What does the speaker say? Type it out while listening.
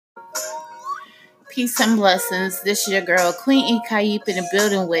Peace and blessings. This is your girl, Queen E. Kaip, in the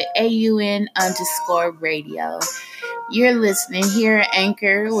building with AUN_radio. You're listening here at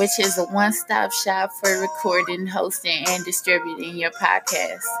Anchor, which is a one-stop shop for recording, hosting, and distributing your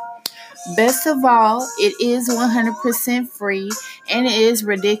podcast. Best of all, it is 100% free and it is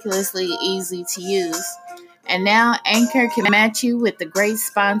ridiculously easy to use. And now Anchor can match you with the great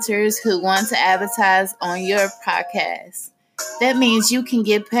sponsors who want to advertise on your podcast. That means you can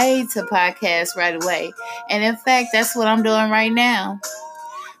get paid to podcast right away. And in fact, that's what I'm doing right now.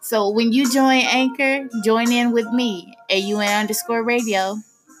 So when you join Anchor, join in with me, AUN_radio.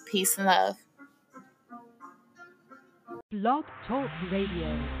 Peace and love. Blog Talk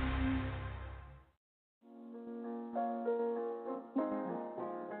Radio.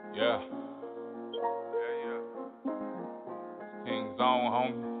 Yeah. King Zone,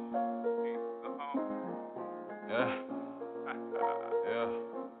 homie. Yeah.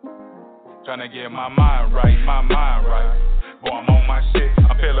 Tryna get my mind right. Boy, I'm on my shit.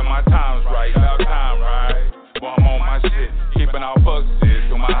 I'm feeling my times right. About time, right? Boy, I'm on my shit. Keeping all fucks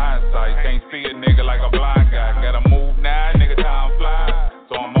through my hindsight. Can't see a nigga like a blind guy. Gotta move now, nigga, time fly.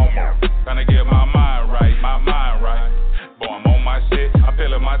 So I'm on my tryna get my mind right. Boy, I'm on my shit. I'm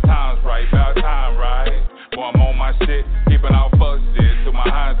feeling my times right. About time, right? Boy, I'm on my shit. Keeping all fucks through my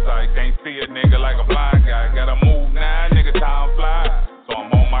hindsight. Can't see a nigga like a blind guy. Gotta move now, nigga, time fly. So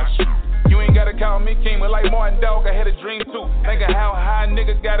I'm on my shit. You ain't gotta call me king, but like Martin Dog, I had a dream too. Thinking how high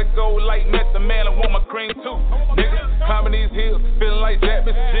nigga gotta go, like Method Man, I want my cream too. Nigga, climbing these hills, feeling like Jack,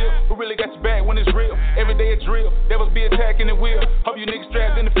 Mr. Jill. Who really got your back when it's real? Every day a drill, devils be attacking the wheel. Hope you niggas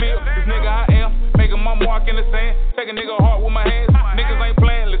strapped in the field. This nigga I am, making my mark in the sand. Take a nigga heart with my hands. Niggas ain't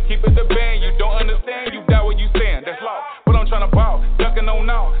playing, let's keep it the band. You don't understand, you got what you saying, that's law. But I'm tryna ball, ducking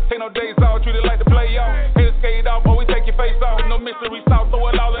on out. Take no days off, treat it like the play off. Haters skate off, boy, we take your face off. No mystery sauce, throw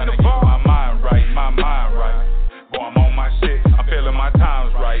it all in the ball. My mind right. Boy, I'm on my shit. I'm feeling my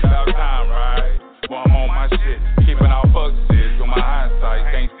times right. About time, right? Boy, I'm on my shit. Keeping all fucks through my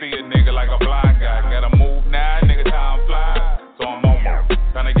hindsight. Can't see a nigga like a blind guy. Gotta move now, nigga, time fly. So I'm on my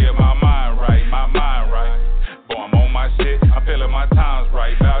tryna get my mind right. Boy, I'm on my shit. I'm feeling my times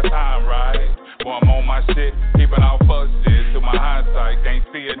right. About time, right? Boy, I'm on my shit. Keeping all fucks through my hindsight. Can't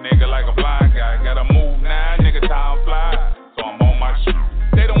see a nigga like a blind guy. Gotta move now, nigga, time fly. So I'm on my shit.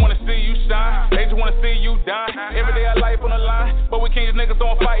 They don't wanna see you shine, they just wanna see you die. Every day I life on the line, but we kings niggas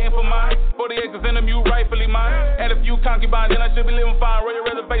don't fighting for mine. 40 acres in them, you rightfully mine. Add a few concubines, then I should be living fine. Royal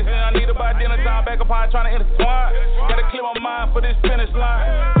reservation, I need to buy dinner time. Back upon trying to intertwine. Gotta clear my mind for this finish line.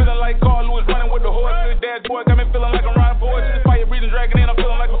 Feeling like Carl Lewis running with the horses. Dashboard got me feeling like I'm riding forces. Fire breathing dragon in, I'm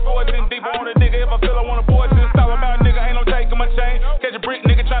feeling like a fortune. Deeper on a nigga, if I feel I want a fortune. Stop about nigga, ain't no taking my chain. Catch a brick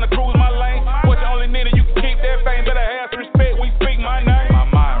nigga trying to cruise my lane. Fortune only nigga, you can keep that fame. Better have some respect, we speak my name.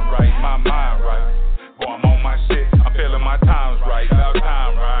 My mind right. Boy, I'm on my shit. I'm feeling my times right. About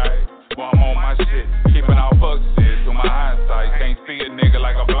time, right? Boy, I'm on my shit. Keeping all fucks through my hindsight. Can't see a nigga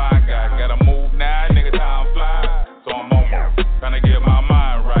like a blind guy. Gotta move now, nigga, time fly. So I'm on my tryna get my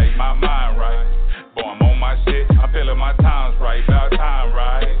mind right. Boy, I'm on my shit. I'm feeling my times right. About time,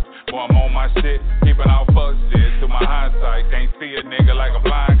 right? Boy, I'm on my shit. Keeping all fucks through my hindsight. Can't see a nigga like a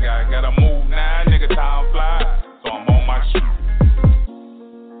blind guy. Gotta move now, nigga, time fly. So I'm on my shit.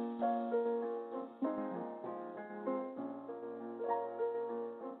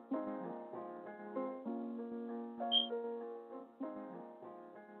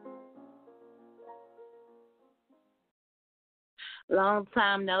 Long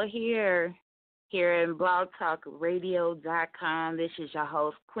time no here in blogtalkradio.com. This is your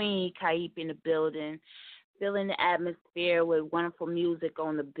host, Queen Kaip, in the building, filling the atmosphere with wonderful music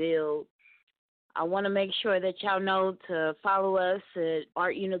on the build. I want to make sure that y'all know to follow us at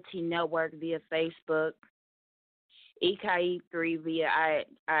Art Unity Network via Facebook, EKAIP3 via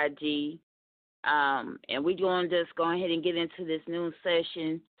IG. And we're going to just go ahead and get into this new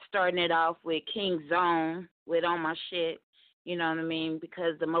session, starting it off with King Zone with On My Shit. You know what I mean?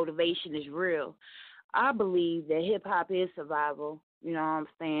 Because the motivation is real. I believe that hip-hop is survival. You know what I'm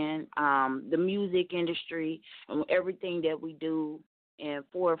saying? The music industry and everything that we do in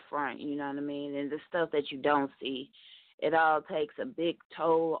forefront, you know what I mean? And the stuff that you don't see, it all takes a big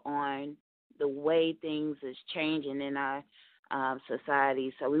toll on the way things is changing in our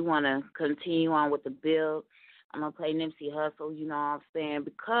society. So we want to continue on with the build. I'm going to play Nipsey Hussle, you know what I'm saying?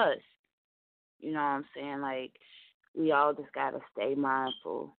 Because, you know what I'm saying, like, we all just got to stay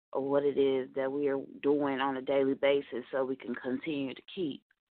mindful of what it is that we are doing on a daily basis so we can continue to keep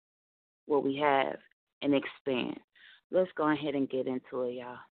what we have and expand. Let's go ahead and get into it,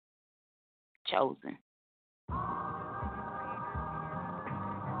 y'all. Chosen.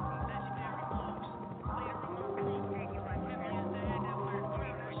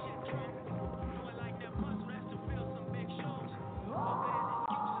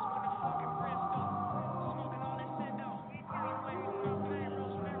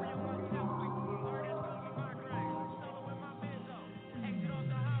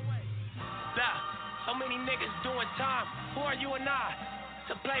 So many niggas doing time. Who are you and I?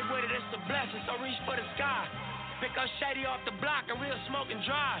 To play with it, it's a blessing, so reach for the sky. Pick up shady off the block and real smoke and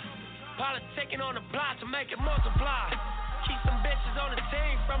drive. Politicking on the block to make it multiply. Keep some bitches on the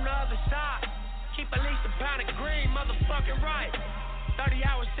team from the other side. Keep at least a pound of green, motherfucking right. 30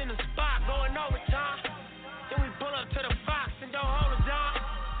 hours in the spot, going overtime. Then we pull up to the Fox and don't hold it down.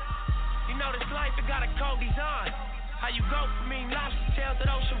 You know this life, it got a cold design. How you go from eating lobster tails to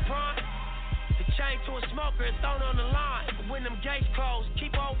ocean prawn? The chain to a smoker is thrown on the line. But when them gates close,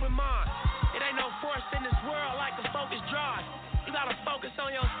 keep an open mind. It ain't no force in this world like a focus drive. You gotta focus on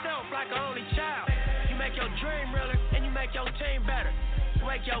yourself like an only child. You make your dream realer and you make your team better. You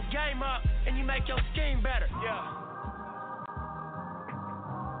wake your game up and you make your scheme better. Yeah.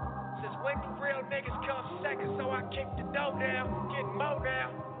 Since when the real niggas come second, so I kick the dough down, get more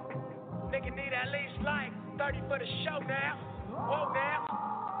now. Nigga need at least like 30 for the show now. Whoa now.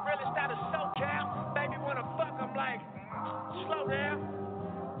 Realest out of SoCal. Baby wanna fuck, I'm like, slow down.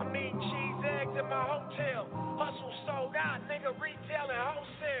 I'm eating cheese eggs in my hotel. Hustle sold out, nigga retail and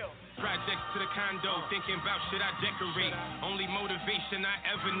wholesale. Projects to the condo, thinking about should I decorate. Only motivation I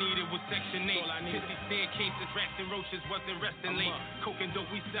ever needed was Section 8. Pissy staircases, rats and roaches wasn't resting late. Coke and dope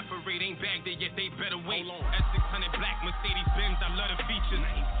we separate, ain't bagged it yet, they better wait. S600 black Mercedes Benz, I love the features.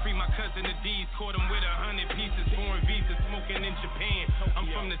 Free my cousin the D's, caught him with 100 pieces. Foreign visas, smoking in Japan. I'm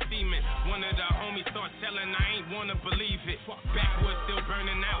from the cement. One of the homies start telling I ain't wanna believe it. Backwoods still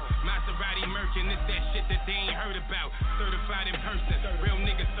burning out. Maserati Merkin, it's that shit that they ain't heard about. Certified in person, real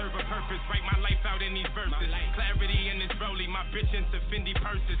niggas serve a purpose. Write my life out in these verses. Clarity in this rollie, my bitch into Fendi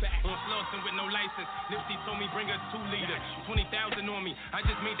purses. On Slauson with no license. Nipsey told me bring us 2 liters. 20,000 on me. I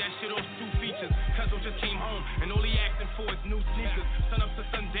just made that shit off 2 features. Cuzzo just came home and all he asking for is new sneakers. Sun up to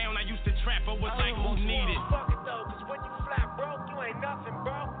sundown, I used to trap. I was like, who need it? Fuck it though, cause when you flat broke, you ain't nothing,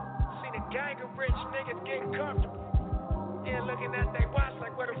 bro. Seen a gang of rich niggas getting comfortable. And looking at they watch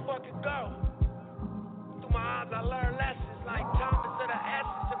like where the fuck it go. Through my eyes I learned lessons like Thomas of the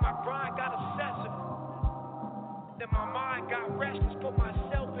essence. And my grind got obsessive. Then my mind got restless. Put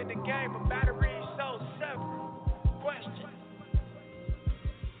myself in the game, but batteries so separate. Question.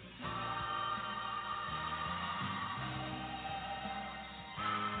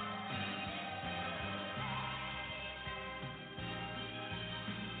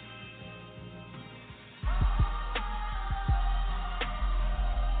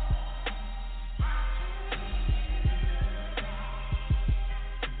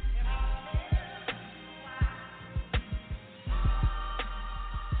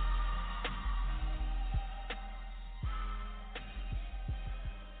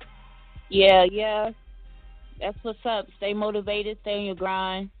 Yeah. That's what's up. Stay motivated. Stay on your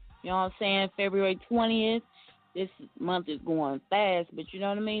grind. You know what I'm saying? February 20th. This month is going fast, but you know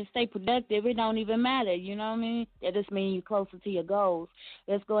what I mean? Stay productive. It don't even matter. You know what I mean? That just means you're closer to your goals.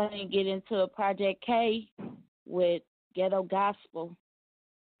 Let's go ahead and get into Project K with Ghetto Gospel.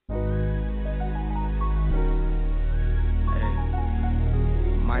 Hey,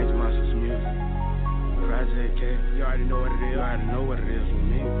 Mike's Monsters Music. Project K. You already know what it is. You already know what it is with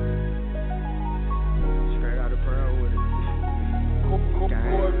me. Straight out of Pearl with it.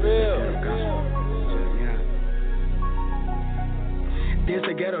 This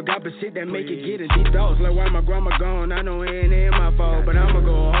a ghetto gospel shit that make it get in deep thoughts. Like why my grandma gone, I know it ain't my fault, but I'ma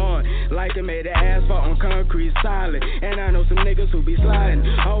go hard. Like it made the asphalt on concrete solid. And I know some niggas who be sliding,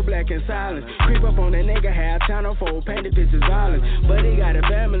 all black and silent. Creep up on that nigga, half time on fold, painted pictures violent. But he got a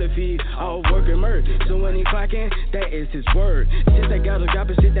family feed, all work and murder. So when he clock in, that is his word. Just that ghetto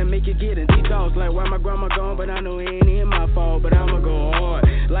gospel shit that make it get in deep thoughts. Like why my grandma gone, but I know it ain't my fault, but I'ma go hard.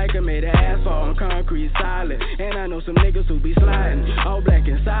 Like it made the asphalt on concrete solid. And I know some niggas who be sliding, all black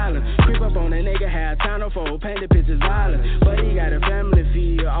and silent. Creep up on a nigga, half time on fold, painted pictures violent. But he got a family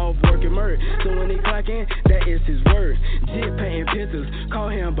feed, off work and murder. So when he clock in, that is his word. Jit painting pictures, call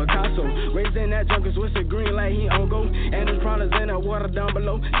him Picasso. Raised in that jungle, switch the green like he on go. And his problems in the water down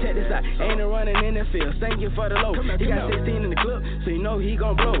below. Check this out, ain't no running in the field, thank you for the low. He got 16 in the clip, so you know he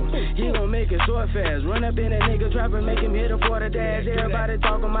gon' blow. He gon' make it short fast, run up in that nigga trap and make him hit it for the dash. Everybody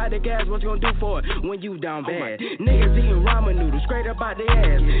talking about the gas, what you gon' do for it when you down bad? Niggas eating ramen noodles, straight up out the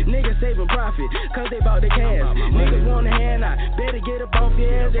ass. Niggas saving profit, cause they bout the cash. Niggas want a hand out, better get up off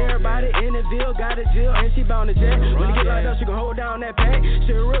your ass. Everybody in the Ville got a Jill, and she bound to jet. When you get locked up, she gon' hold down that pack.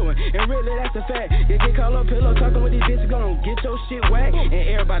 Shit real, and really that's the fact. You get called up, pillow talking with these bitches, gon' get your shit whacked. And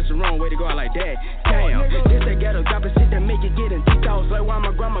everybody's the wrong way to go out like that. Damn, this that ghetto dropping shit that make you get in deep thoughts. Like why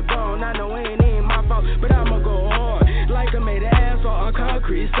my grandma gone, I know it ain't my fault, but I'ma go hard. Like I made the asphalt on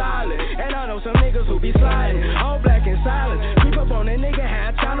concrete solid. And I know some niggas who be sliding, all black and silent. Creep up on that nigga,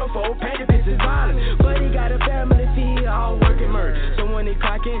 half channel 4, painted bitches violent.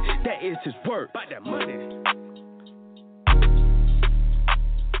 That is his work. About that money.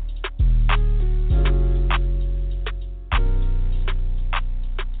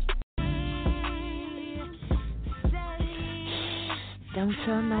 Don't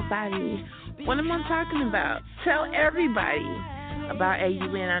tell nobody. What am I talking about? Tell everybody about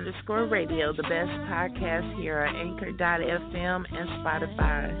AUN_radio, the best podcast here on Anchor.fm and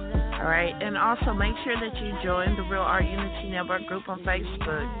Spotify. All right, and also make sure that you join the Real Art Unity Network group on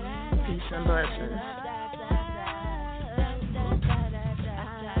Facebook. Peace and blessings.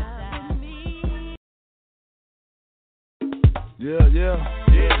 Yeah.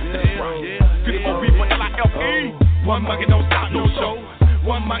 54 people, LIFE. One muggy don't stop no show.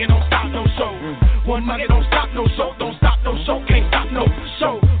 One muggy don't stop no show. One muggy don't stop no show. Don't stop no show. Can't stop no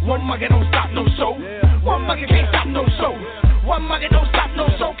show. One muggy don't stop no show. One muggy can't stop no show. One muggy don't stop no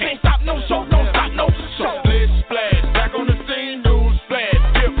show. Can't stop no show. Don't stop no show. Split splash, back on the scene, news splash.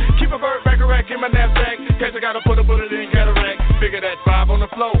 Dip, keep a bird back a rack in my knapsack. Case I gotta put a bullet in cataract. Figure that 5 on the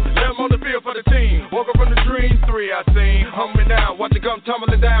floor. Let 'em on the field for the team. Woke up from the dream, 3 I seen. Hum me now, watch it come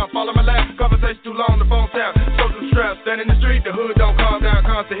tumbling down. Follow my lap, conversation too long, the phone tap. Social strap, stand in the street, the hood don't calm down.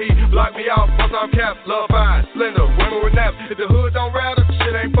 Constant heat, block me off, bust off caps. Love eyes, slender, women with naps. If the hood don't rattle, the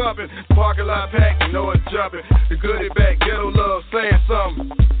shit ain't bumping. Parking lot packed, you know it's jumping. The goodie back, ghetto love, saying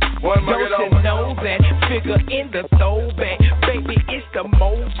something. One mug it over. Don't you know that? Figure in the throwback. Baby, it's the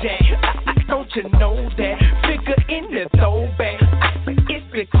Mojack. Don't you know that? Figure in the throwback. It's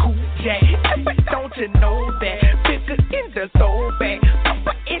the cool jack. Don't you know that? Figure in the throwback.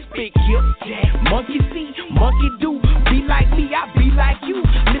 It's Big Hip Jack. Monkey see, monkey do. Be like me, I be like you.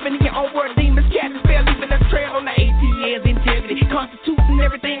 Living in your own world, demons, cat and spell. Leaving a trail on the ATL's integrity. Constitution,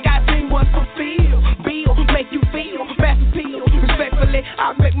 everything I dream was fulfilled. Bill, make you feel. Mass appeal. Respectfully,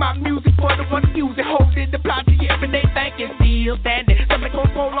 I make my music for the one to use it. Hold it, apply to everyday thinking. Still standing. Something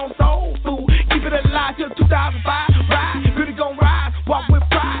gon' pull on soul food. Keep it alive till 2005. Ride, really gon' rise. Walk with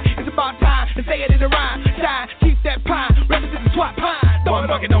pride. It's about time to say it in the rhyme. Shine, keep that pine. Represent the SWAT pine. One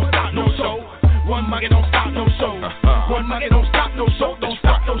muggy don't stop no show. One muggy don't stop no show. One muggy don't stop no show. Don't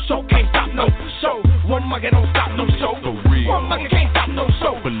stop no show. Can't stop no show. One muggy don't stop no show. One muggy can't stop no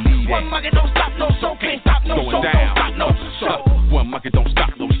show. One muggy don't stop no show. Can't stop no show. Don't stop no show. One muggy don't stop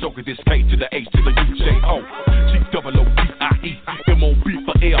no show. Cause this K to the H to the UJO. G-double-O-D-I-E. M-O-B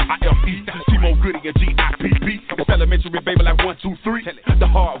for L-I-F-E. T-Mo Goody and G-I-P-P. It's elementary, baby, like 1, 2, 3. The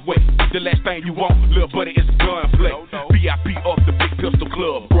hard way. The last thing you want, little buddy, is gunplay. VIP off the Big Pistol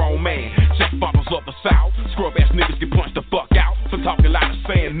Club. Grown man. Jack bottles of the South. Scrub ass niggas get punched the fuck out. For talking loud and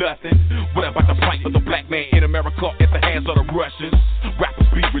saying nothing. What about the plight of the black man in America at the hands of the Russians? Rappers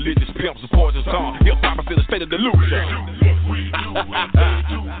be religious pimps and poison song. Hip-hop is in a state of delusion. We do what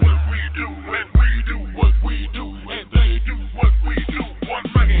we do, and we do what we do, and they do what we do.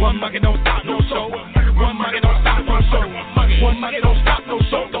 One muggy don't stop no show. One muggy don't stop no show. One muggy don't stop no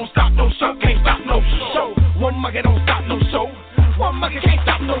show. Don't stop no show. Can't stop no show. One muggy don't stop no show. One muggy can't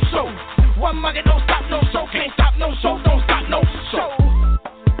stop no show. One muggy don't stop no show. Can't stop no show. Don't stop no show.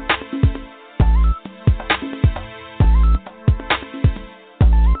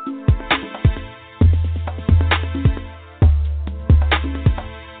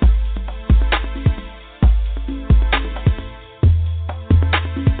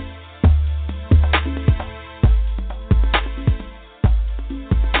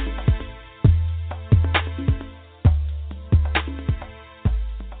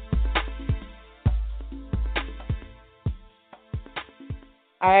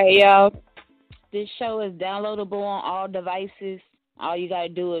 All right, y'all. This show is downloadable on all devices. All you got to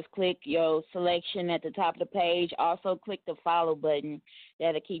do is click your selection at the top of the page. Also, click the follow button.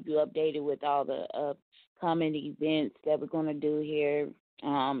 That'll keep you updated with all the upcoming events that we're going to do here.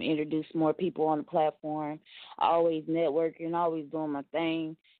 Introduce more people on the platform. Always networking, always doing my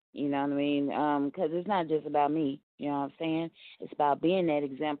thing. You know what I mean? Because it's not just about me. You know what I'm saying? It's about being that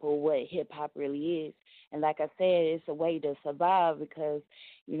example of what hip-hop really is. And like I said, it's a way to survive because,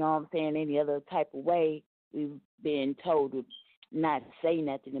 you know what I'm saying, any other type of way, we've been told to not say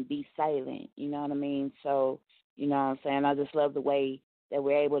nothing and be silent, you know what I mean? So, you know what I'm saying, I just love the way that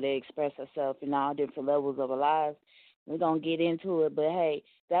we're able to express ourselves in all different levels of our lives. We're going to get into it, but, hey,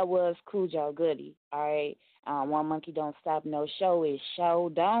 that was Cujo Goody, all right? One Monkey Don't Stop No Show is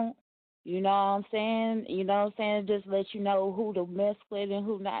Show Don't. You know what I'm saying? You know what I'm saying? Just let you know who to mess with and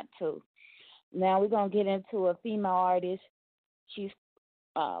who not to. Now we're going to get into a female artist. She's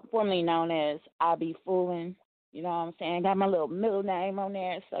formerly known as I Be Foolin'. You know what I'm saying? Got my little middle name on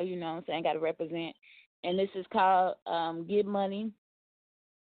there, so you know what I'm saying? Got to represent. And this is called Get Money.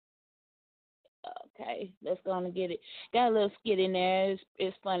 Okay, let's go on and get it. Got a little skit in there.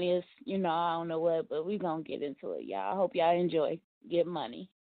 It's funny. It's, I don't know what, but we going to get into it, y'all. I hope y'all enjoy. Get money.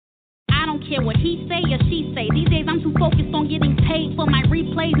 I don't care what he say or she say. These days I'm too focused on getting paid for my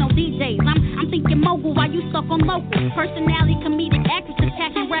replays, no DJs. I'm thinking mogul while you stuck on local. Personality, comedic, actress,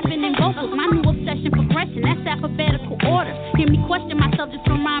 attacking, rapping, and vocals. My new obsession, progression, that's alphabetical order. Hear me question myself, just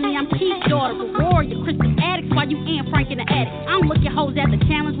remind me I'm Keith's daughter. A warrior, Christmas addicts while you Anne Frank in the attic. I'm looking hoes at the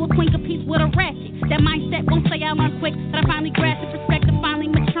challenge, we'll clink a piece with a ratchet. That mindset won't say I learned quick, but I finally grasped the perspective, finally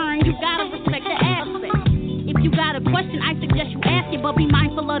maturing. You gotta respect the aspect. If you got a question, I suggest you ask it, but be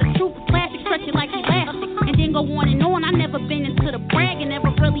mindful of the truth. Plastic, stretch it like elastic, and then go on and on. I never been into the bragging, never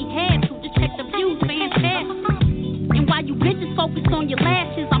really had to. Just check the views, fantastic. And while you bitches focus on your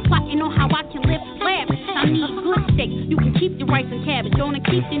lashes, I'm plotting on how I can live lavish. I need good steak. You can keep your rice and cabbage. Don't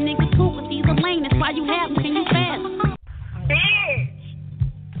keep your niggas too, but these are lame. That's why you have them. Can you fast? Bitch,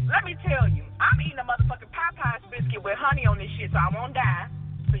 let me tell you, I'm eating a motherfucking Popeye's biscuit with honey on this shit, so I won't die.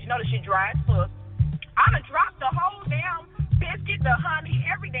 Cause you know this shit dry as fuck. I done dropped the whole damn biscuit, the honey,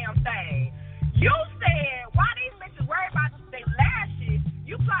 every damn thing. You said, why these bitches worry about their lashes?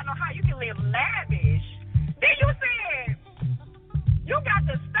 You plotting on how you can live lavish. Then you said, you got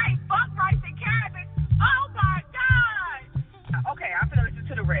the steak, fuck rice and cabbage. Oh my God. Okay, I'm finna listen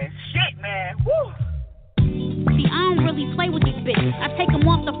to the rest. Shit, man. Woo. See, I don't really play with these bitches. I take them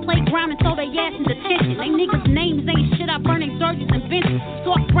off the playground and throw their ass in detention. They niggas' names ain't shit, I burn their surgeons and benches.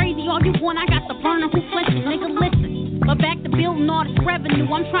 Talk crazy all you want, I got the burner who flinching. Nigga, listen. But back to building all this revenue.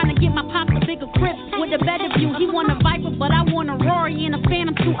 I'm trying to get my pops a bigger crib with a better view. He want a Viper, but I want a Rory and a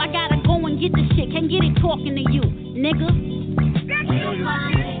Phantom too. I gotta go and get the shit. Can't get it talking to you, nigga.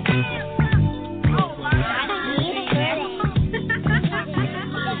 Oh my God.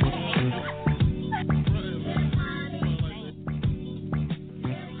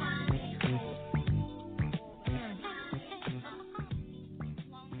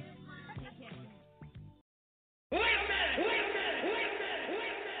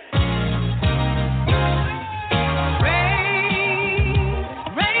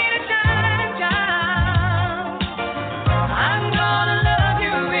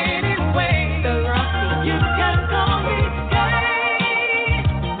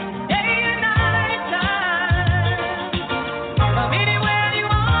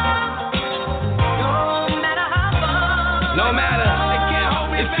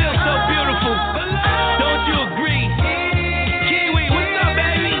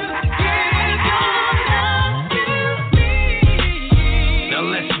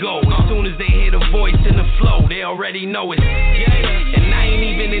 Already know it, yeah. And I ain't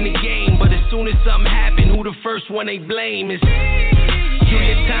even in the game, but as soon as something happen, who the first one they blame is? Do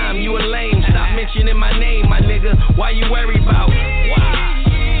your time, you a lame. Stop mentioning my name, my nigga. Why you worry about?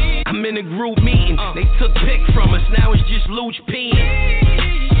 Why? I'm in a group meeting. They took pic from us, now it's just Luch peeing.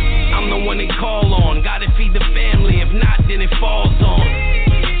 I'm the one they call on. Gotta feed the family, if not, then it falls on.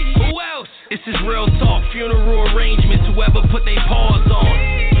 Who else? This is real talk, funeral arrangements. Whoever put their paws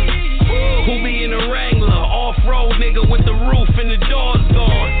on. Who be in a Wrangler, off-road nigga with the roof and the doors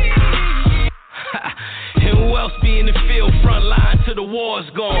gone? And who else be in the field, front line till the war's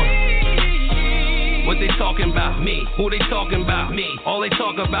gone? What they talking about? Me. Who they talking about? Me. All they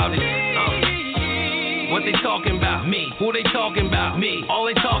talk about is what they talking about? Me. Who they talking about? Me. All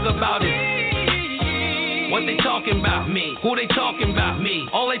they talk about is what they talking about? Me. Who they talking about? Me.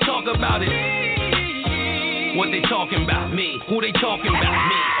 All they talk about is what they talking about? Me. Who they talking about?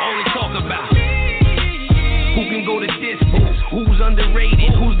 Me. All they talk about. Who can go the distance? Who's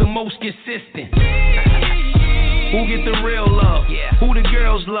underrated? Who's the most consistent? Who get the real love? Yeah. Who the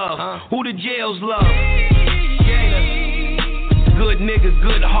girls love? Who the jails love? Yeah. Good nigga,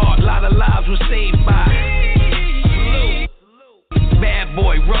 good heart. Lot of lives were saved by. Bad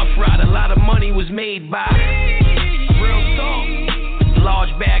boy, rough rider. Lot of money was made by. Real talk.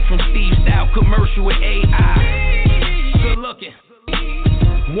 Large bag from Steve Style commercial with AI. Good looking.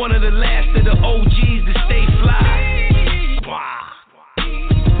 One of the last of the OGs to stay fly. Wow.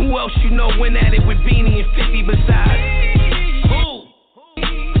 Who else you know went at it with Beanie and 50 besides? Who?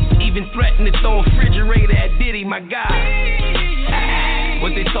 Even threatened to throw a refrigerator at Diddy, my guy.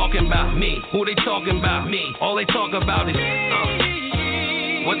 What they talking about? Me. Who they talking about? Me. All they talk about is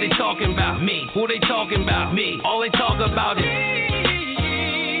what they talking about? Me. Who they talking about? Me. All they talk about is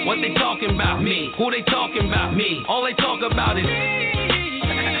what they talking about? Me. Who they talking about? Me. All they talk about is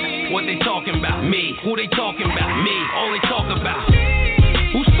what they talking about? Me. Who they talking about? Me. All they talk about.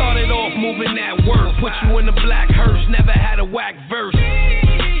 Who started off moving that work? Put you in the black hearse. Never had a whack verse.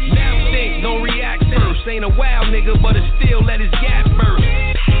 Now think, don't react first. Ain't a wild nigga, but it still let his gap burst.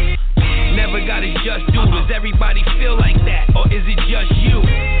 Never never got his just due. Does everybody feel like that, or is it just you?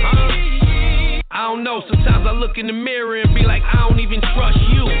 I don't know, sometimes I look in the mirror and be like, I don't even trust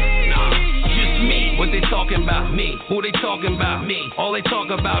you. Nah, just me. What they talking about? Me. Who they talking about? Me. All they talk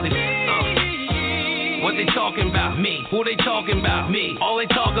about is what they talking about? Me. Who they talking about? Me. All they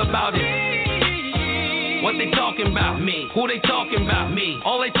talk about is what they talking about? Me. Who they talking about? Me.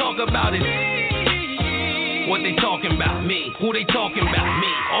 All they talk about is what they talking about? Me. Who they talking about?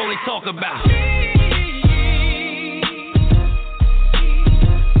 Me. All they talk about.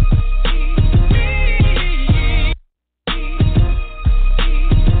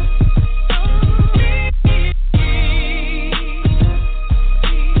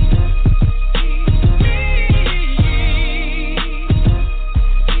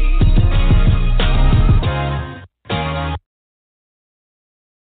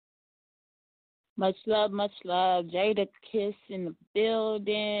 Much love. Jada Kiss in the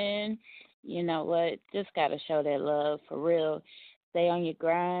building. You know what? Just got to show that love for real. Stay on your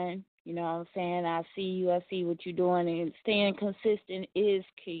grind. You know what I'm saying? I see you. I see what you're doing. And staying consistent is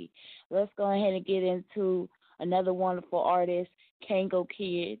key. Let's go ahead and get into another wonderful artist, Kango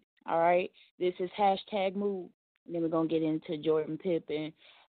Kid. All right? This is #Move. And then we're going to get into Jordan Pippen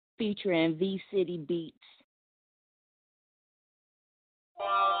featuring V-City Beats.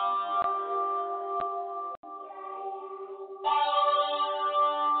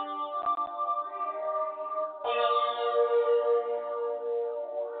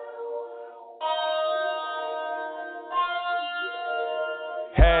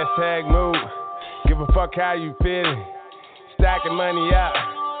 #Move. Give a fuck how you feeling. Stacking money up.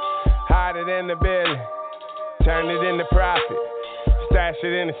 Hide it in the building. Turn it into profit. Stash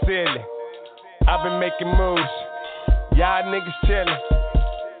it in the ceiling. I've been making moves. Y'all niggas chillin'.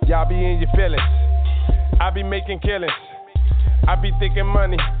 Y'all be in your feelings. I be making killings. I be thinking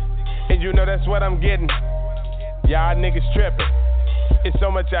money. And you know that's what I'm getting. Y'all niggas trippin'. It's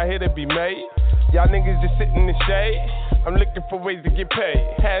so much out here to be made. Y'all niggas just sit in the shade. I'm looking for ways to get paid.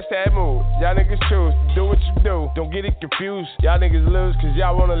 #Move. Y'all niggas choose. Do what you do. Don't get it confused. Y'all niggas lose cause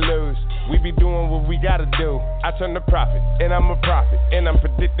y'all wanna lose. We be doing what we gotta do. I turn to profit, and I'm a prophet. And I'm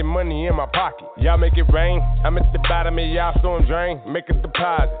predicting money in my pocket. Y'all make it rain. I'm at the bottom of y'all storm drain. Make a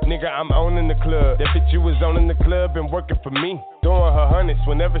deposit. Nigga, I'm owning the club. That bitch you was owning the club been working for me. Doing her hundreds.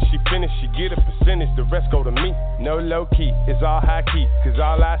 Whenever she finish, she get a percentage. The rest go to me. No low key. It's all high key. Cause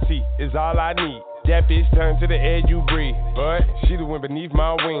all I see is all I need. That bitch turn to the air you breathe. But she the one beneath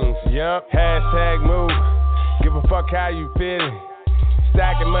my wings. Yup. #Move. Give a fuck how you feeling.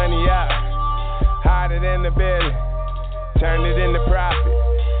 Stacking money up. Hide it in the building. Turn it into profit.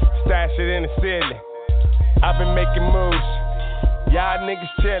 Stash it in the ceiling. I've been making moves. Y'all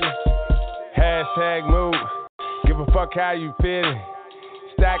niggas chillin'. #Move. Give a fuck how you feeling.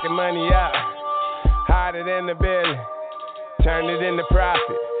 Stacking money up. Hide it in the building. Turn it into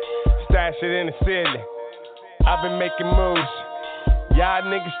profit. Stash it in the ceiling. I've been making moves. Y'all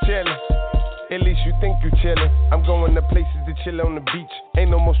niggas chillin'. At least you think you chillin'. I'm going to places to chill on the beach.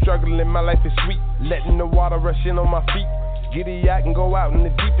 Ain't no more struggling, my life is sweet. Letting the water rush in on my feet. Get a yacht and go out in the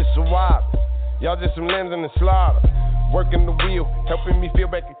deepest of wild. Y'all just some lambs in the slaughter. Working the wheel, helping me fill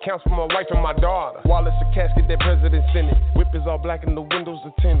back accounts for my wife and my daughter. Wallet's a casket that president's in it. Whip is all black and the windows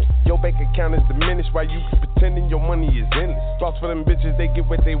are tinted. Your bank account is diminished while you pretending your money is endless. Thoughts for them bitches, they get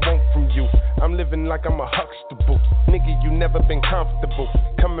what they want from you. I'm living like I'm a Huxtable. Nigga, you never been comfortable.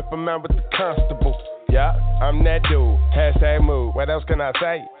 Coming from out with the constable. Yeah, I'm that dude. #Move. What else can I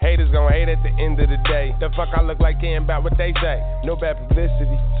say? Haters gon' hate at the end of the day. The fuck I look like caring about what they say. No bad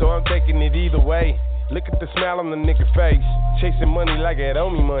publicity, so I'm taking it either way. Look at the smile on the nigga face. Chasing money like it owe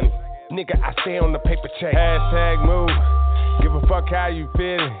me money. Nigga, I stay on the paper chase. #Move. Give a fuck how you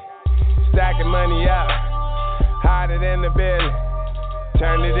feeling. Stacking money up. Hide it in the building.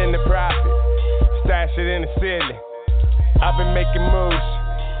 Turn it into profit. Stash it in the ceiling. I've been making moves.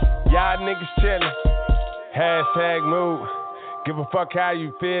 Y'all niggas chillin'. #Move. Give a fuck how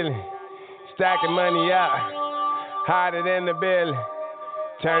you feeling. Stacking money up. Hide it in the building.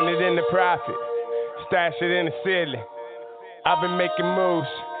 Turn it into profit. Stash it in the ceiling. I've been making moves.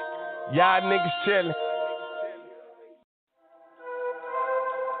 Y'all niggas chillin'.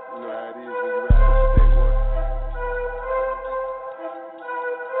 You know how it is when you ride this day one.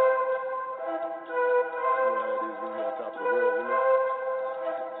 You know how it is when you're on top of the world, you know?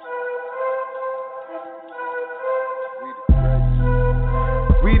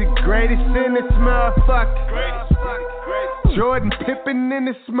 We the greatest in this motherfucker. Jordan Pippen in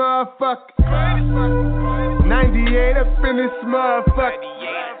this motherfucker. 98 up in this motherfucker.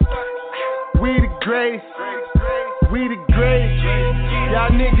 We the greatest. We the greatest. Y'all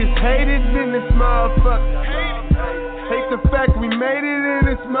niggas hate it in this motherfucker. Hate the fact we made it in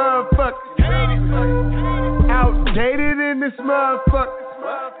this motherfucker. Outdated in this motherfucker.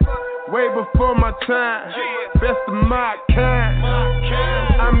 Way before my time. Best of my kind.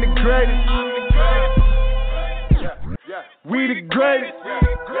 I'm the greatest. We the greatest.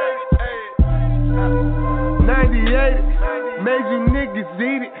 98, made you niggas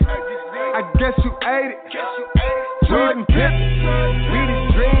eat it. I guess you ate it. Jordan Pippen, we the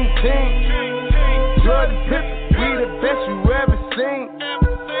dream team. Jordan Pippen, we the best you ever seen.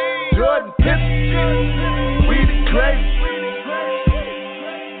 Jordan Pippen, we the greatest.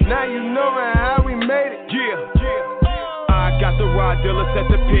 Now you know how we made it. I got the rod dealer, set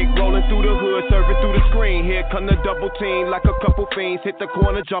the pick, rolling through the hood, serving through the screen. Here come the double team, like a couple fiends, hit the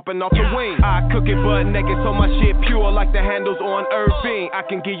corner, jumping off the wing. I cook it butt naked, so my shit pure, like the handles on Irving. I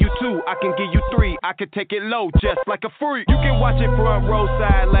can give you 2, I can give you 3, I can take it low, just like a freak. You can watch it front row,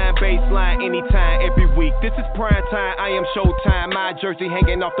 sideline, baseline, anytime, every week. This is prime time, I am showtime. My jersey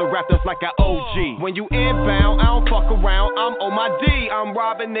hanging off the rafters like an OG. When you inbound, I don't fuck around, I'm on my D. I'm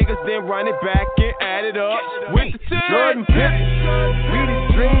robbing niggas, then run it back and add it up with the team. Jordan Pippen, we the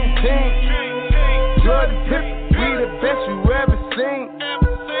dream team. Jordan Pippen, we the best you ever seen.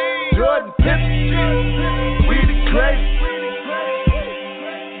 Jordan Pippen, we the greatest.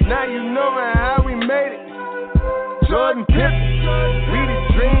 Now you know how we made it. Jordan Pippen, we the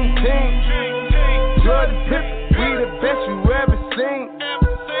dream team. Jordan Pippen, we the best you ever seen.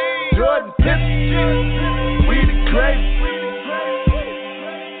 Jordan Pippen, we the greatest.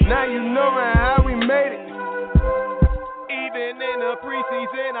 Now you know how we made it. Even in the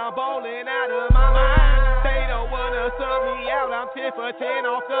preseason, I'm ballin' out of my mind. They don't wanna sub me out, I'm 10 for 10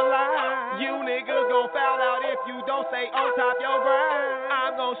 off the line. You niggas gon' foul out if you don't stay on top your grind.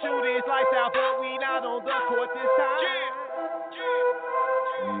 I'm gon' shoot his lights out, but we not on the court this time.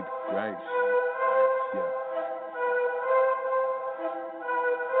 We great.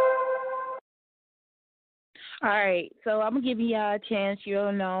 All right, so I'm going to give y'all a chance.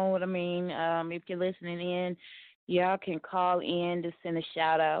 You'll know what I mean. If you're listening in, y'all can call in to send a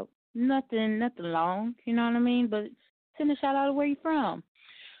shout-out. Nothing long, you know what I mean? But send a shout-out of where you're from.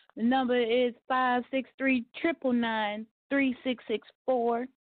 The number is 563-999-3664.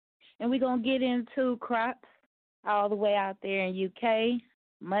 And we're going to get into Crops all the way out there in UK.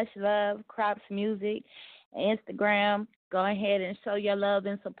 Much love, Crops Music, Instagram. Go ahead and show your love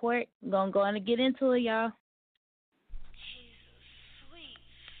and support. I'm going to go on and get into it, y'all.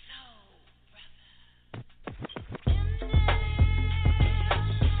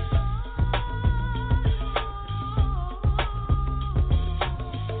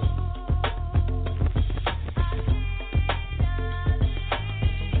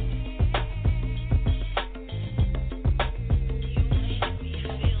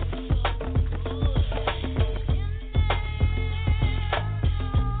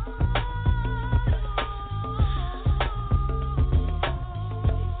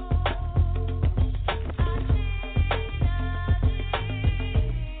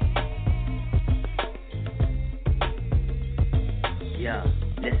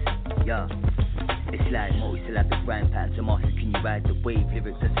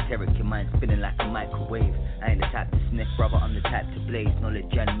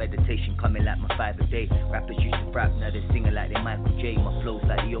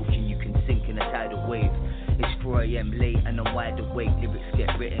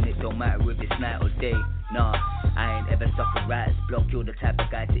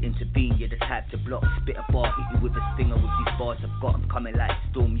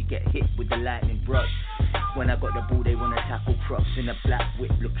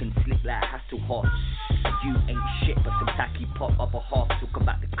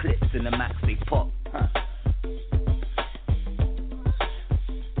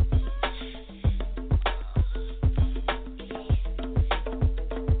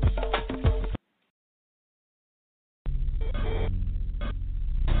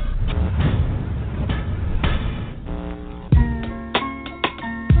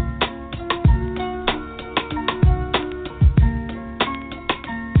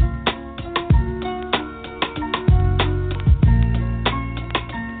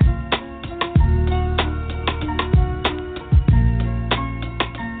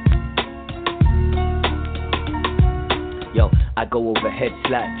 go overhead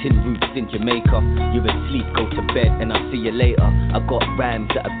like tin roofs in Jamaica. You're asleep, go to bed, and I'll see you later. I got rhymes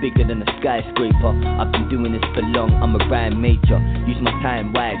that are bigger than a skyscraper. I've been doing this for long, I'm a rhyme major. Use my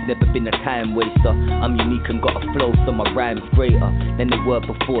time wise, never been a time waster. I'm unique and got a flow, so my rhymes greater than they were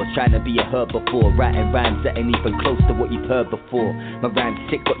before. Trying to be a herbivore, writing rhymes that ain't even close to what you've heard before. My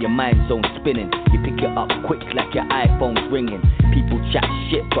rhymes sick, got your mind zone spinning. You pick it up quick like your iPhone's ringing. People chat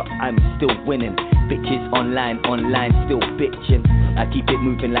shit, but I'm still winning. Bitches online, still bitching. I keep it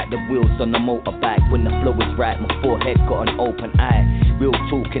moving like the wheels on a motorbike. When the flow is right, my forehead got an open eye. Real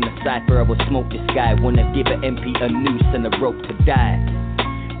talk in the cypher, I will smoke this guy. Wanna give an MP a noose and a rope to die.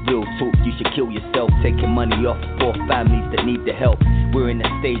 Real talk, you should kill yourself. Taking money off poor families that need the help. We're in a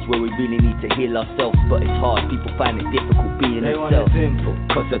stage where we really need to heal ourselves, but it's hard, people find it difficult being themselves.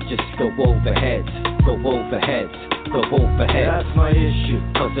 Cause I just go overhead, go overhead, go overhead. That's my issue.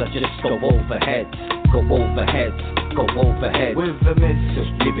 Cause I just go overhead, go overhead, go overhead. With the missile,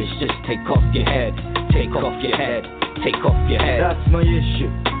 lyrics just take off your head, take off your head, take off your head. That's my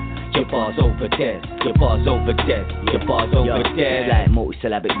issue. Your bar's over there, your bar's over there, your bar's over there. Like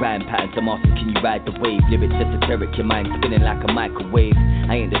multi-syllabic rhyme patterns, I'm asking, can you ride the wave? Lyrics esoteric, your mind spinning like a microwave.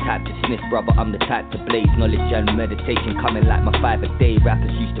 I ain't the type to sniff, brother, I'm the type to blaze. Knowledge and meditation coming like my 5 a day.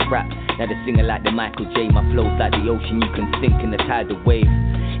 Rappers used to rap, now they're singing like the Michael J. My flow's like the ocean, you can sink in the tidal wave.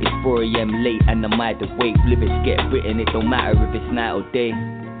 It's 4 a.m. late and I'm wide awake. Lyrics get written, it don't matter if it's night or day.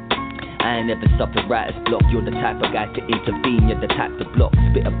 I ain't never suffered writer's block. You're the type of guy to intervene, you're the type to block.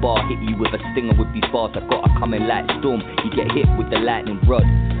 Spit a bar, hit you with a stinger. With these bars I got, I come in like storm. You get hit with the lightning rod.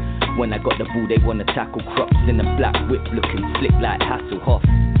 When I got the ball, they wanna tackle crops in a black whip, looking slick like Hasselhoff.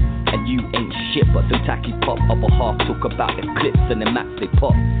 And you ain't shit, but some tacky pop. Upper half talk about the clips and the maps they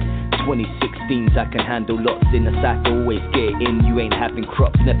pop. 2016s, I can handle lots. In the cypher, always get in. You ain't having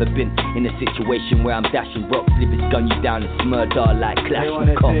crops. Never been in a situation where I'm dashing rocks. Lyrics gun you down and smurder like clash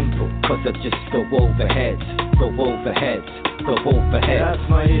and cops. Cause I just go overhead, go overhead, go overhead. That's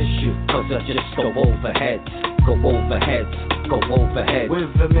my issue. Cause I just go overhead, go overhead, go overhead. With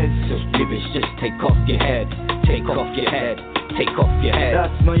the missile, lyrics just take off your head, take off your head, take off your head.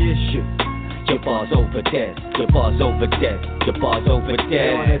 That's my issue. Your bar's over there, your bar's over there, your bar's over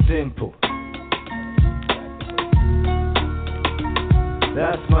there. On a dimple.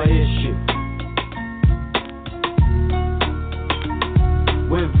 That's my issue.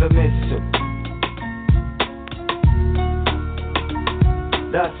 With the missile.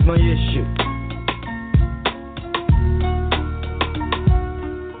 That's my issue.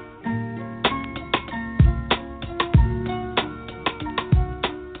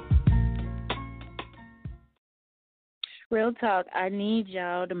 Real talk, I need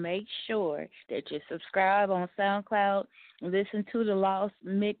y'all to make sure that you subscribe on SoundCloud and listen to the Lost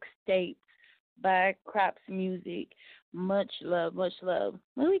Mixtapes by Crops Music. Much love, much love.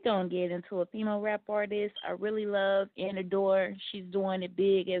 We're going to get into a female rap artist I really love and adore. She's doing it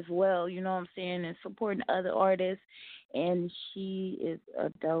big as well, you know what I'm saying, and supporting other artists. And she is a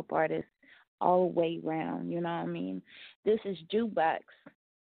dope artist all the way around, you know what I mean. This is Jukebox.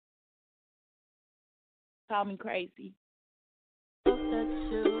 Call me crazy. That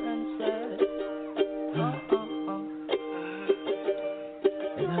you answered.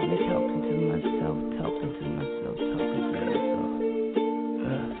 It got me talking to myself, talking to myself, talking to myself.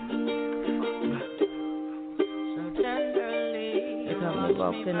 So tenderly. It got me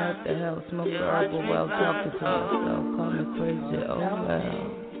walking out the house, smoking herbal while talking to myself. Call me crazy, oh well.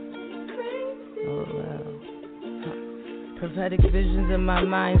 Oh well. Prophetic visions in my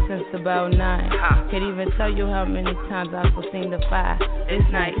mind since about 9. Can't even tell you how many times I've seen the fire. This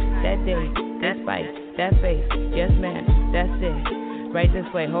night, that day, that spice, that face. Yes, man, that's it. Right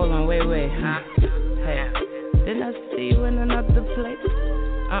this way, hold on, wait. Hey, didn't I see you in another place?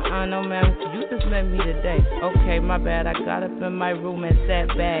 No, man, you just met me today. Okay, my bad, I got up in my room and sat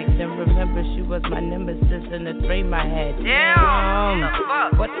back. Then remember she was my nemesis in the dream I had.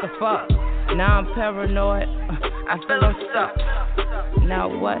 Damn, what the fuck? Now I'm paranoid. I feel I'm stuck. Now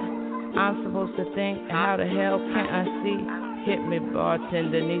what? I'm supposed to think, and how the hell can I see? Hit me,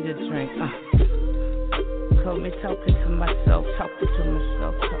 bartender, need a drink. Call me talking to myself,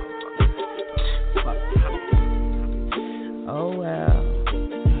 Oh well.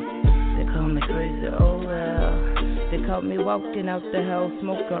 They call me crazy, oh well. They call me walking out the house,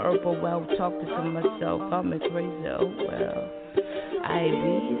 smoking herbal while talking to myself. Call me crazy, oh well. I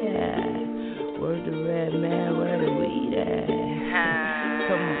be there. Word the red man, where the weed at?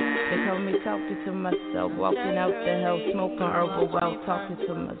 Come on, they call me talking to myself, walking out the house, smoking herbal while talking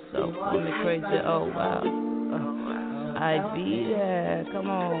to myself. Call me crazy, oh wow. I be there. Come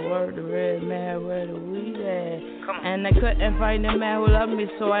on, word the red man, where the weed at? And I couldn't find a man who loved me,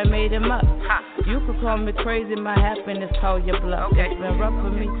 so I made him up. You could call me crazy, my happiness call your bluff. It's been rough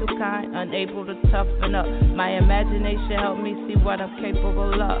for me, too kind, unable to toughen up. My imagination helped me see what I'm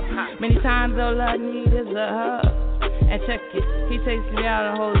capable of. Many times all I need is a hug. And check it, he takes me out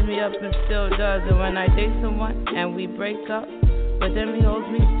and holds me up and still does. And when I date someone and we break up, but then he holds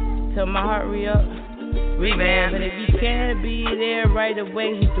me till my heart re-up. Revamp. And if he can't be there right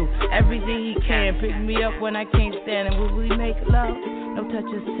away, he do everything he can. Pick me up when I can't stand. And when we make love, no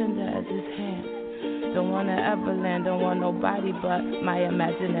touch as tender as his hand. Don't wanna ever land, don't want nobody but my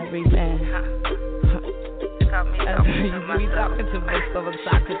imaginary man. You talking to myself, I'm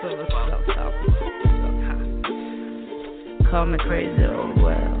talking to myself, Call me crazy, oh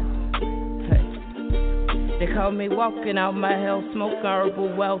well. Hey. They call me walking out my hell, smoke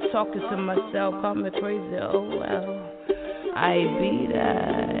herbal well, talking to myself, call me crazy, oh well. I be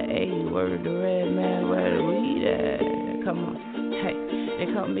that, hey, word the red man, where the weed at? Come on, hey. They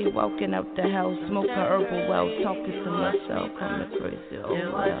call me walking up the house, smoking herbal well, talking to myself, call me crazy, oh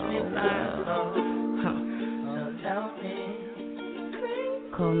well, huh.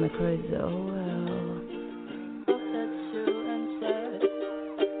 Call me crazy, oh well.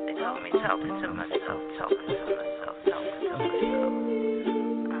 Talking to myself, talking to myself, talking to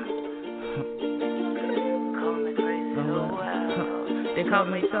myself. Call me crazy, oh wow. They call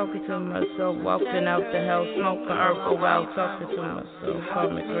me talking to myself, walking out the house, smoking herbal while talking to myself. Call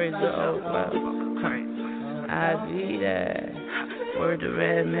me crazy, oh wow. I be that. Word the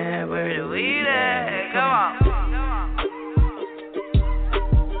red man, where the weed at? Come on.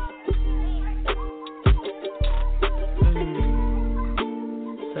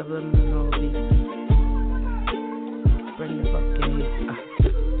 Subliminal beats. Bring the bucket.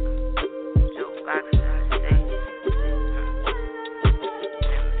 Joe Fox on the stage.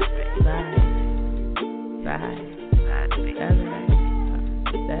 Bye.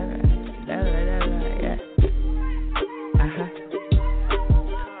 That's right, yeah. Uh-huh.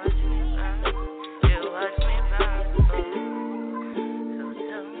 You watch me burn, so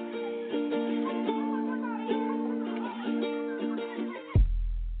tell me.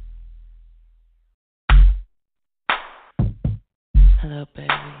 Hello, baby.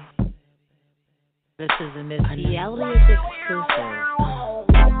 This is an Elliot exclusive.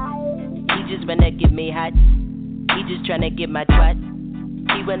 He just wanna get me hot. He just tryna get my twat.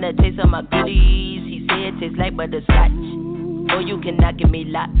 He wanna taste all my goodies. He say it tastes like butterscotch. Oh, you cannot give me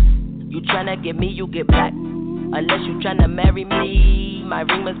lots. You tryna get me, you get black. Unless you tryna marry me, my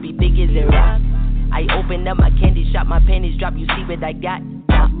ring must be big as a rock. I open up my candy shop, my panties drop. You see what I got?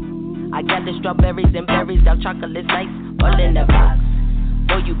 I got the strawberries and berries, dark chocolate nice, all in the box.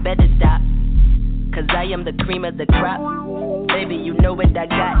 Oh, you better stop, 'cause I am the cream of the crop. Baby, you know what I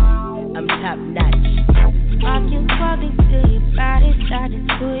got, I'm top notch. Walking till your body started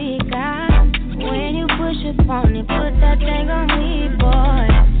to tweak out. When you push up on it, put that thing on me, boy.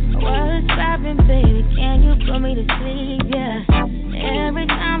 What's poppin', baby, can you put me to sleep, yeah. Every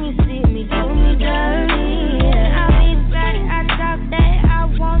time you see me, do me dirty, yeah. I be right, I talk that, I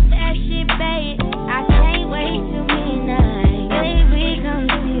want that shit, babe. I can't wait till midnight, baby, come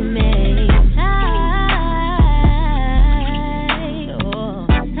see me.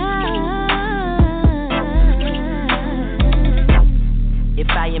 If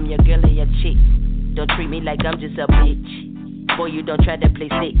I am your girl or your chick, don't treat me like I'm just a bitch. Boy, you don't try to play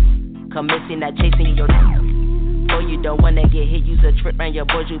sick. Come missing, not chasing your Boy, you don't wanna get hit. Use a trip round your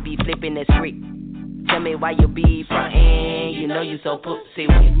boys, you be flipping the script. Tell me why you be frontin'. You know you so pussy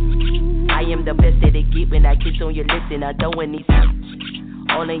with. I am the best that it get when I kiss on your lips and I don't want these.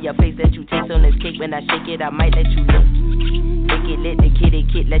 All in your face that you taste on this cake. When I shake it, I might let you lick. Make it lit, the kitty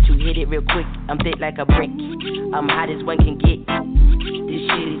kid, let you hit it real quick. I'm thick like a brick. I'm hot as one can get. This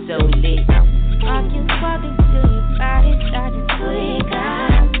shit is so lit. Walking till your body started to tweak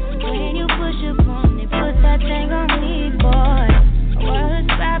out. When you push up on it, put that thing on me, boy. What's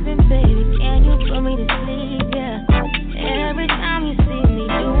poppin', baby? Can you put me to sleep, yeah? Every time you see me,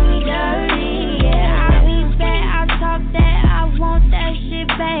 do me dirty, yeah. I be bad, I talk that, I want that shit,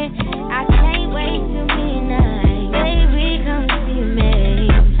 babe. I can't wait till midnight, baby, come see me.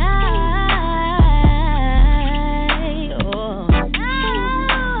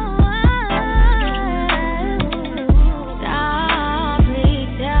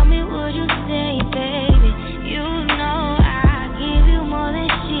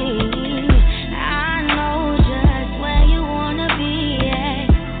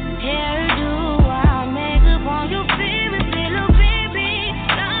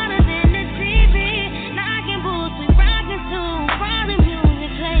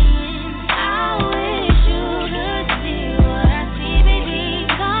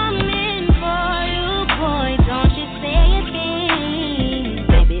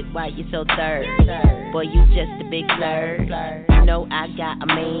 your third. Boy, you just a big flirt. You know I got a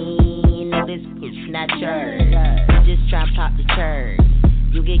man. You know this push not yours. You just try to pop the turd.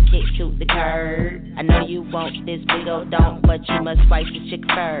 You get kicked to the curb. I know you want this big old donk, but you must wipe the chick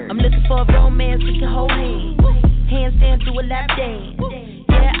first. I'm looking for a romance we can hold hands. Handstand through a lap dance.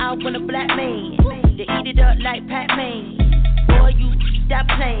 Yeah, I want a black man to eat it up like Pac-Man. Boy, you stop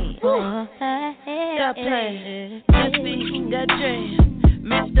playing. Stop playing. Just be that jam.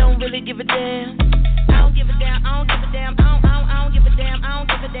 Miss don't really give a damn. I don't give a damn. I don't give a damn. I don't give a damn. I don't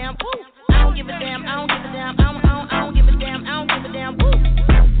give a damn. I don't give a damn. I don't give a damn. I don't give a damn. I don't give a damn.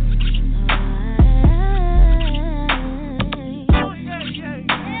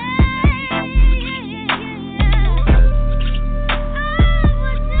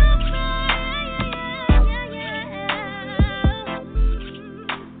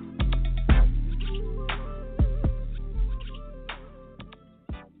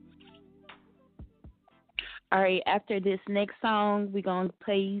 All right, after this next song, we're going to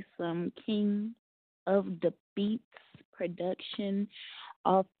play some King of the Beats production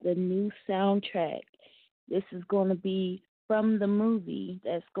off the new soundtrack. This is going to be from the movie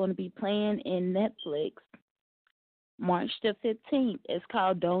that's going to be playing in Netflix March the 15th. It's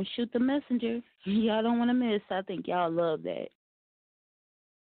called Don't Shoot the Messenger. Y'all don't want to miss. I think y'all love that.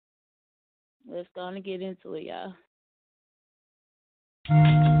 Let's go on and get into it, y'all.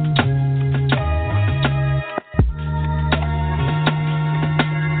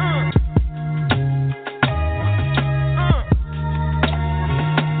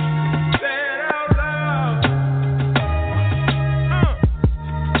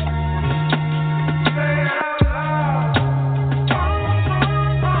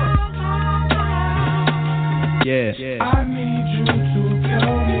 Yeah. I need you to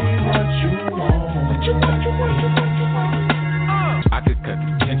tell me what you want. I could cut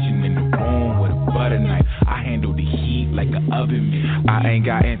the tension in the room with a butter knife. I handle the heat like an oven mitt. I ain't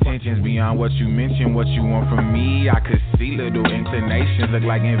got intentions beyond what you mentioned. What you want from me, I could see little inclinations. Look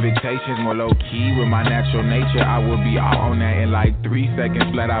like invitations, more low key with my natural nature. I will be all on that in like 3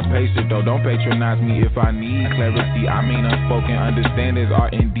 seconds. Flat out pace it though. Don't patronize me if I need clarity. I mean unspoken understandings are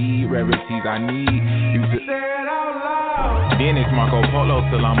indeed rarities. I need you to say it out loud. Then it's Marco Polo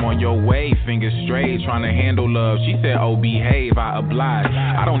till I'm on your way. Fingers straight, trying to handle love. She said, oh, behave, I oblige.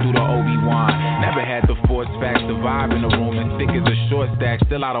 I don't do the Obi-Wan. Never had the force facts. The vibe in the room is thick as a short stack.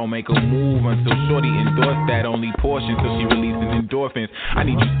 Still, I don't make a move until Shorty endorsed that only portion till she releasing endorphins. I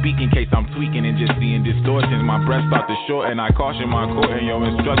need you speak in case I'm tweaking and just seeing distortions. My breath start to shorten. I caution my court and your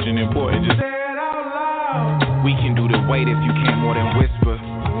instruction important. Just say it out loud. We can do the wait if you can't more than whisper.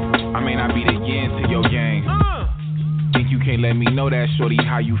 I may not be the yin to your yang. Think you can't let me know that, shorty,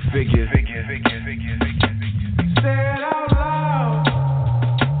 how you figure. Say it out loud.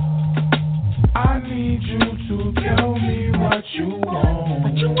 I need you to tell me what you want.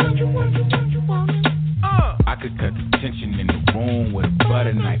 I could cut the tension in the room with a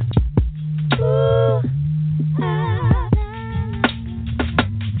butter knife.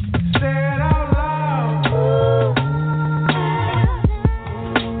 Say it out loud.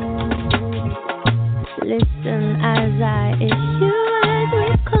 Listen as I issue as we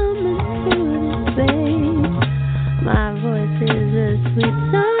come into this space. My voice is a sweet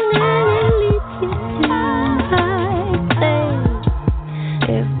song and it leads you to high place.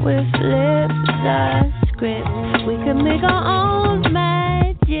 If we flip the script, we can make our own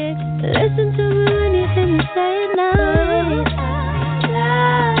magic. Listen to me when you hear me say it now.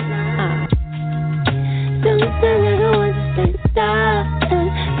 Sometimes I don't want to say stop.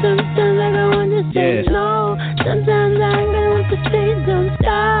 Sometimes I don't want to say no. Sometimes I don't want to say don't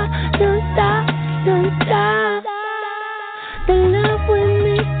stop, don't stop, don't stop. The love we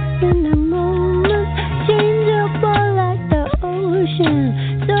make in the moment, changeable like the ocean.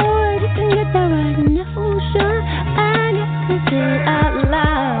 So you can get the right notion and you can say it out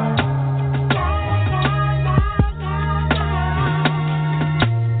loud.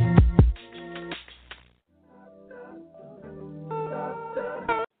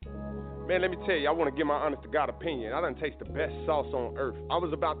 Man, let me tell you, I want to give my honest to God opinion. I done taste the best sauce on earth. I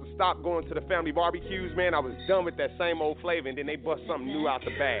was about to stop going to the family barbecues, man. I was done with that same old flavor, and then they bust something new out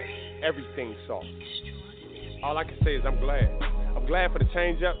the bag. Everything sauce. All I can say is I'm glad. I'm glad for the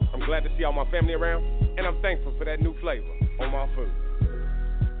change up. I'm glad to see all my family around, and I'm thankful for that new flavor on my food.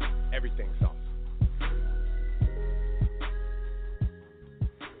 Everything sauce.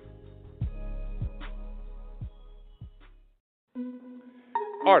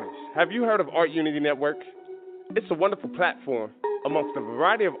 Artists, have you heard of Art Unity Network? It's a wonderful platform amongst a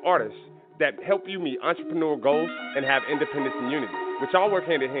variety of artists that help you meet entrepreneurial goals and have independence and unity, which all work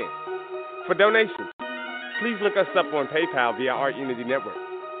hand in hand. For donations, please look us up on PayPal via Art Unity Network.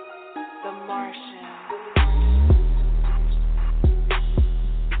 The Martian.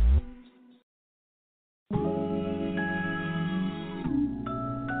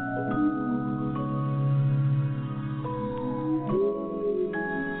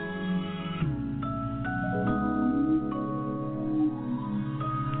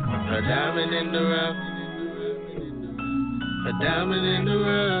 A diamond in the rough. A diamond in the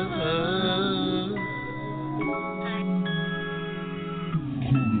rough.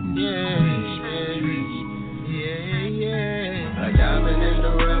 Yeah. A diamond in the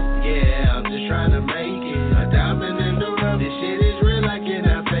rough. Yeah, I'm just trying to make it. A diamond in the rough. This shit is real, I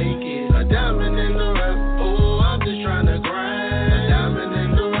cannot fake it. A diamond in the rough. Oh, I'm just trying to grind. A diamond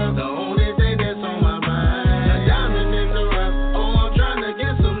in the rough. The only thing that's on my mind. A diamond in the rough. Oh, I'm trying to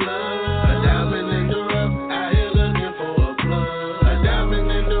get some love. A diamond in the rough. Out here looking for a plug. A diamond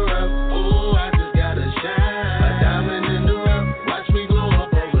in the rough. Oh, I just gotta shine. A diamond in the rough. Watch me glow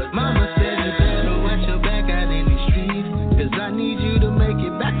up over time. Mama said you better watch your back out in these streets. Cause I need you to make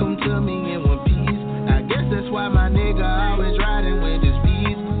it back home to me in one piece. I guess that's why my nigga always riding with his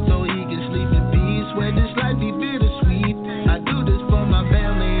beats. So he can sleep in peace. Where this life be bittersweet. I do this for my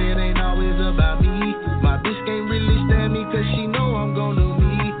family, it ain't always about me. My bitch can't really stand me cause she know I'm gon' do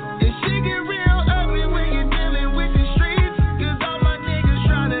me. And she get real ugly when you're dealing with the streets. Cause all my niggas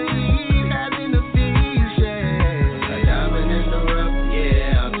tryna eat, having a feast, yeah. A diamond in the rough,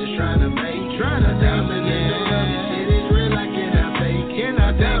 yeah, I'm just tryna make it. A diamond in the rough, this shit is real, I cannot fake it.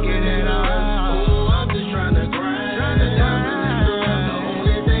 Cannot take it at all. Oh, I'm just tryna grind. A diamond in the rough, the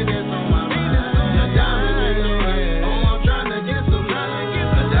only thing that's on my mind. A diamond in the rough, oh, I'm tryna get some love. A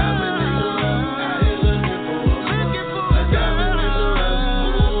diamond in the rough, out here looking for a plug. A diamond in the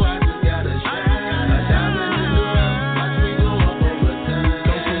rough, oh, I just gotta shine. A diamond in the rough, watch me glow up over time.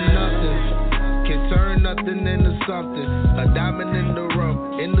 Go from nothing, can turn nothing into something. A diamond in the rough,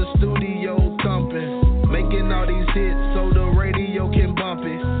 in the studio thumping, making all these hits so the radio can bump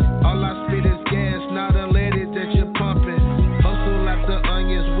it. All I spit is gas, not unleaded that you're pumping. Hustle after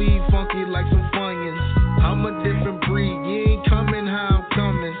onions, weed funky like some funyuns. I'm a different breed, you ain't coming how I'm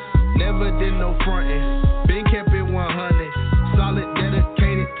coming. Never did no frontin', been kept it 100. Solid,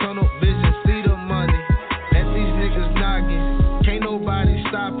 dedicated, tunnel vision, see the money. At these niggas noggin, can't nobody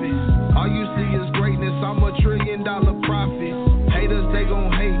stop it. All you see is greatness, I'm $1 trillion profit. Haters, they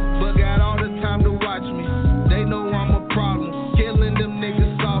gon' hate, but got all the time to watch me. They know I'm a problem, killing them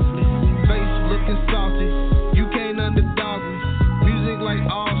niggas softly. Face looking salty, you can't underdog me. Music like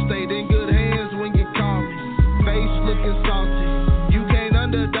Allstate, in good hands when you call me. Face looking salty, you can't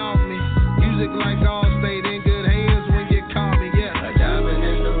underdog me. Music like Allstate, in good hands when you call me, yeah. A diamond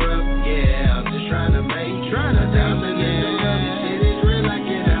in the rough, yeah, I'm just trying to make it. A diamond in the rough, this shit is real, I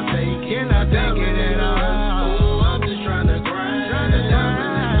cannot fake it. Cannot take it at all. Oh, I'm just trying to grind. A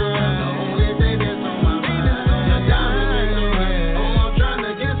diamond in the rough, the only thing that's on my mind. A diamond in the rough, oh, I'm trying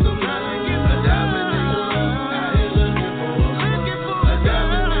to get some love. A diamond in the rough, out here looking for a plug. A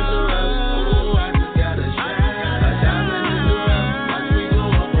diamond in the rough, oh, I just gotta shine. A diamond in the rough, watch me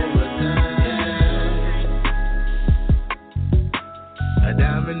glow up over time. A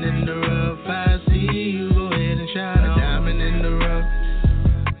diamond in the rough, I see you, go ahead and shine. A diamond in the rough.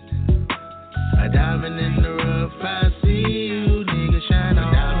 A diamond in the rough, I see you, nigga, shine on.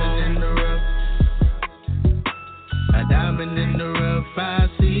 A diamond in the rough. A diamond in the rough, I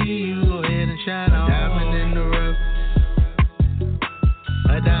see you, go ahead and shine on. A diamond in the rough.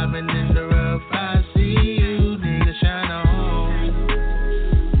 A diamond in the rough, I see you, nigga, shine on.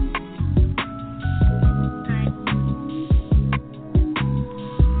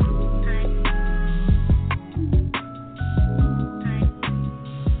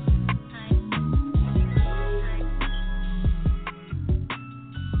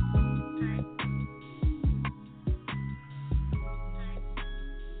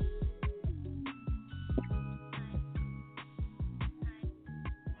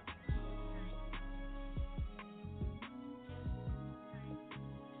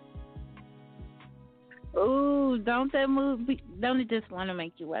 Ooh, don't it just want to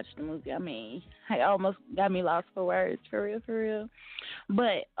make you watch the movie? I mean, I almost got me lost for words, for real.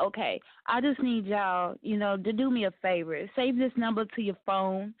 But, okay, I just need y'all, to do me a favor. Save this number to your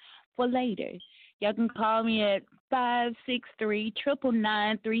phone for later. Y'all can call me at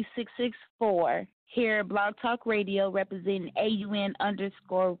 563-999-3664 here at Blog Talk Radio, representing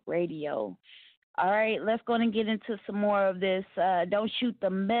AUN_radio. All right, let's go and get into some more of this Don't Shoot the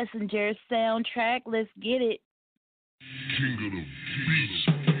Messenger soundtrack. Let's get it. King of the Beats.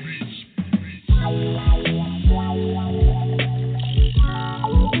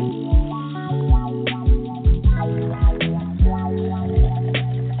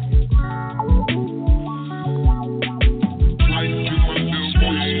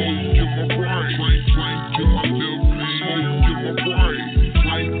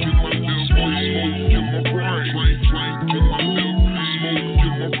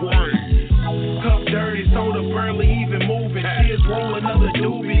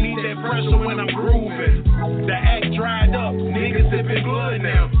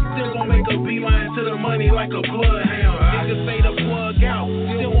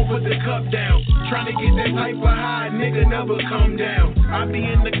 get that type of high, nigga never come down. I be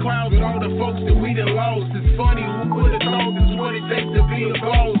in the clouds with all the folks that we done lost. It's funny, who would've thought this is what it takes to be a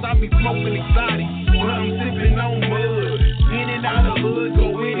boss? I be smoking exotic, but I'm sipping on mud. In and out of hood,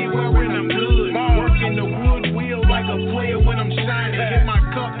 go anywhere and I'm good. Working the wood wheel like a player when I'm shining. Hit my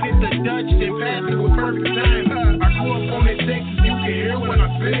cup, hit the Dutch, then pass it with perfect timing. I grew up on that Texas, you can hear when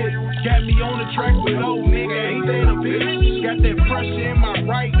I spit. Got me on the track with old nigga, ain't that a bitch? Got that pressure in my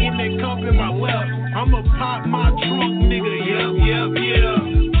right, in that cup in my left. I'ma pop my trunk, nigga, yeah.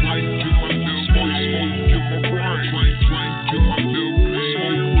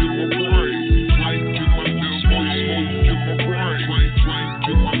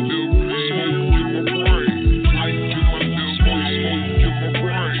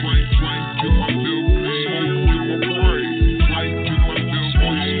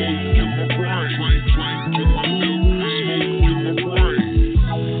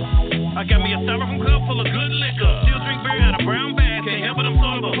 I got me a styrofoam cup full of good liquor. Still drink beer out of brown bag. Can't help it, I'm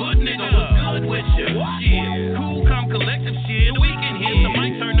sort of a hood nigga. What's good with ya? Shit, cool, calm, collective shit. The weekend hit, the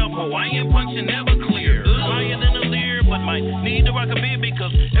mic turned up. Hawaiian punch and never clear. Higher than a leer, but might need to rock a beer because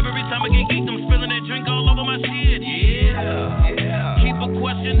every time I get geeked, I'm spilling that drink all over my shit. Yeah. Keep a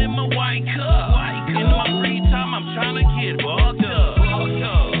question in my white cup. In my free time, I'm trying to get fucked up.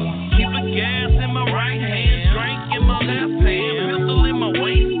 Keep a gas in my right hand, drink in my left hand, pistol in my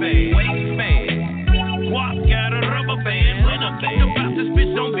waistband. Guap got a rubber band. When I think about this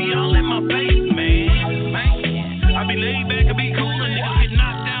bitch, don't be all in my face, man. I be laid back and be cool, and niggas get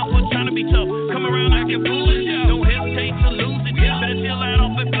knocked down for trying to be tough. Come around acting foolish, don't hesitate to lose it. Better chill out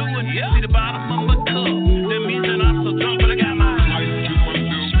off it fluid. See the bottom of my cup, that means that I'm so drunk, but I got my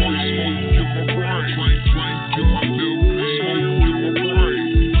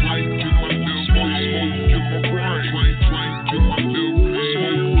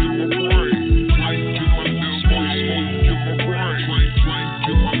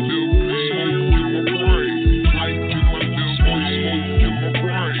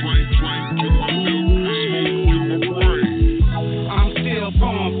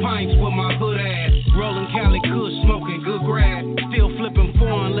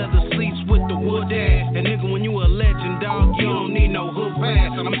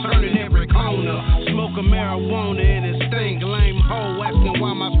marijuana and it stink. Lame hoe asking why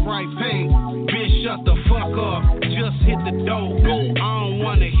my Sprite pink. Bitch, shut the fuck up. Just hit the dope. I don't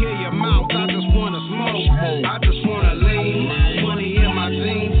wanna hear your mouth. I just wanna smoke. I just wanna lean. Money in my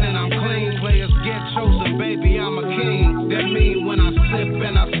jeans and I'm clean. Players get chosen, baby. I'm a king. That mean when I sip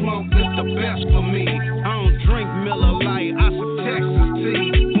and I smoke, it's the best for me. I don't drink Miller Lite. I some Texas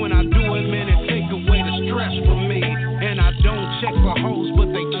tea. When I do it, man, it take away the stress from me. And I don't check for hoes,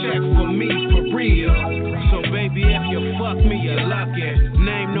 but they check for me for real. So baby, if you fuck me, you're lucky.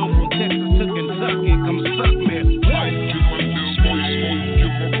 Name known from Texas to Kentucky, come suck me. What?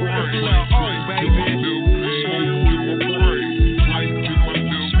 It's Lil O, baby.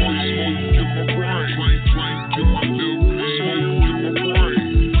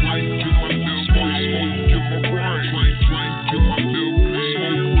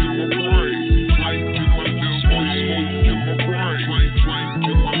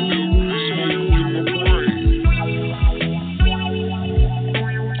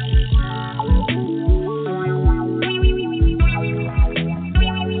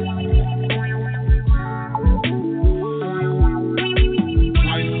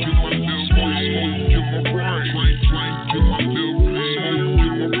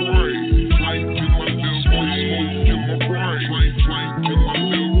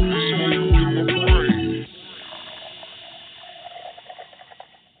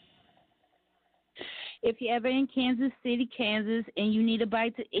 If you're ever in Kansas City, Kansas, and you need a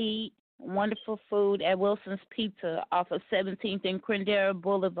bite to eat, wonderful food at Wilson's Pizza off of 17th and Crendera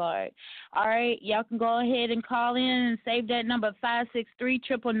Boulevard. All right, y'all can go ahead and call in and save that number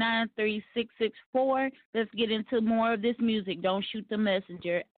 563-999-3664. Let's get into more of this music. Don't shoot the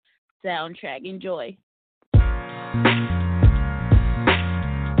messenger soundtrack. Enjoy.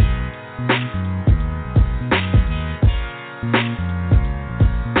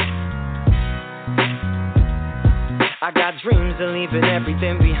 I got dreams of leaving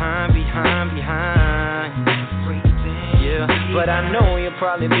everything behind. Yeah, but I know you'll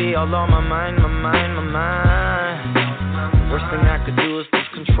probably be all on my mind. Worst thing I could do is lose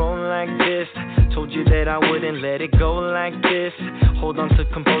control like this. Told you that I wouldn't let it go like this. Hold on to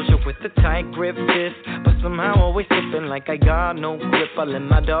composure with a tight grip fist, but somehow always slipping like I got no grip. I let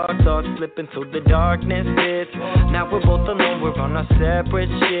my dark thoughts slip into the darkness hits. Now we're both alone, we're on our separate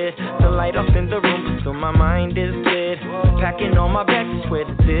shit. The light off in the room, but still my mind is lit. Packing all my bags, I swear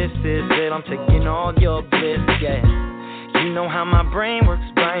that this is it. I'm taking all your bliss, yeah. You know how my brain works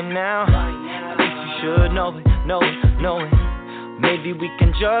by now. At least you should know it, know it, know it. Maybe we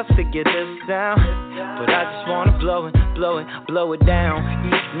can just figure this out. But I just wanna blow it, blow it, blow it down.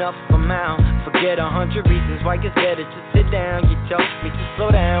 Enough amount. Forget 100 reasons why it's better to sit down. You tell me to slow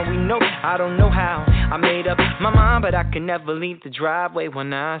down. We know I don't know how. I made up my mind, but I can never leave the driveway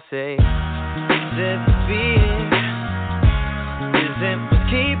when I say, is it the fear? Is it what's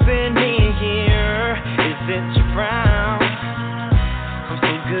keeping me here? Is it your frown? I'm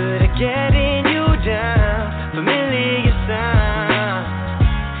so good at getting you down. Familiar sound.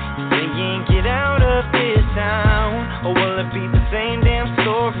 Saying get out of this town. Or will it be the same damn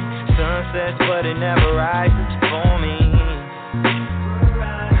story? Sunsets but it never rises for me.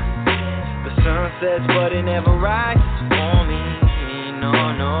 The sun sets but it never rises for me. No,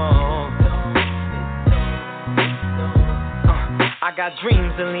 no. I got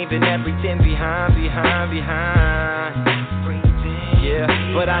dreams of leaving everything behind. Yeah,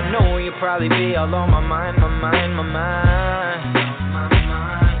 but I know you'll probably be all on my mind.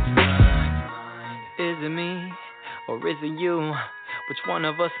 Is it me or is it you? Which one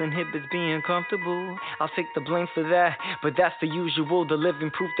of us inhibits being comfortable? I'll take the blame for that, but that's the usual. The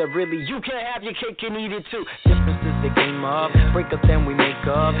living proof that really you can have your cake and eat it too. Differences that came up, break up then we make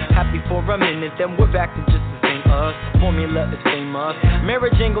up. Happy for a minute, then we're back to just the same us. Formula is famous,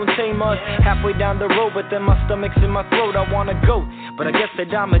 marriage ain't gon' tame us. Halfway down the road, but then my stomach's in my throat. I wanna go, but I guess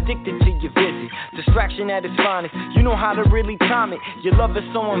that I'm addicted to your visit. Distraction at its finest, you know how to really time it. Your love is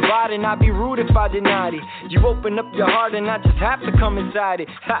so inviting, I'd be rude if I denied it. You open up your heart and I just have to come inside it.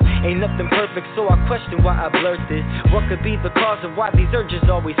 Ha, ain't nothing perfect, so I question why I blurt this. What could be the cause of why these urges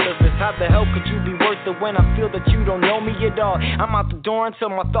always surface? How the hell could you be worth it when I feel that you don't know me at all? I'm out the door until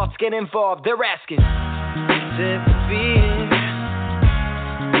my thoughts get involved. They're asking, is it the fear?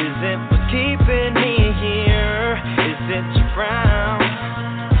 Is it what's keeping me here? Is it your frown?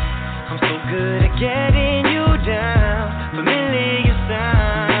 I'm so good at getting you down. Familiar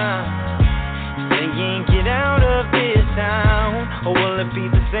sound. Saying get out of this town. Or will it be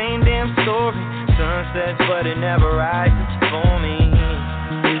the same damn story? Sunsets but it never rises for me.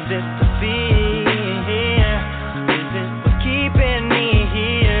 Is it the fear? Is it what's keeping me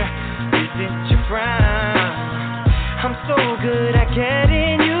here? Is it your frown? I'm so good at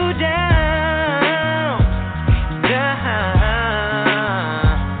getting you down.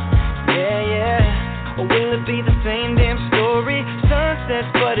 Yeah, yeah. Or will it be the same damn story? Sunsets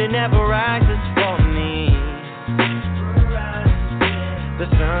but it never rises for me. The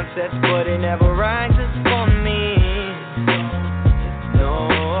sun sets but it never rises for me. No,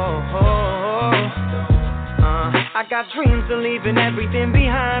 I got dreams of leaving everything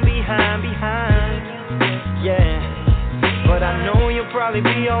behind. Yeah, but I know you'll probably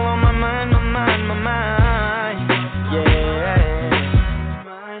be all on my mind. Yeah.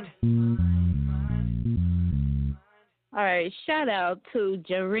 All right, shout out to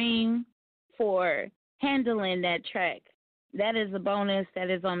Jareen for handling that track. That is a bonus that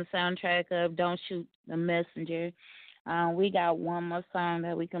is on the soundtrack of Don't Shoot the Messenger. We got one more song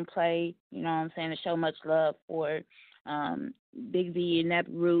that we can play, you know what I'm saying, to show much love for Big V and Nap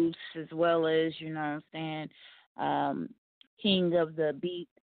Roots, as well as, you know what I'm saying, King of the Beat.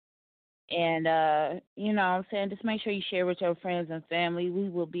 And, you know what I'm saying, just make sure you share with your friends and family. We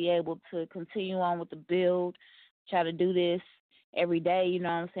will be able to continue on with the build, try to do this every day, you know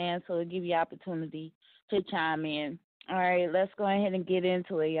what I'm saying, so it'll give you opportunity to chime in. All right, let's go ahead and get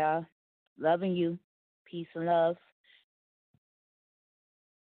into it, y'all. Loving you. Peace and love.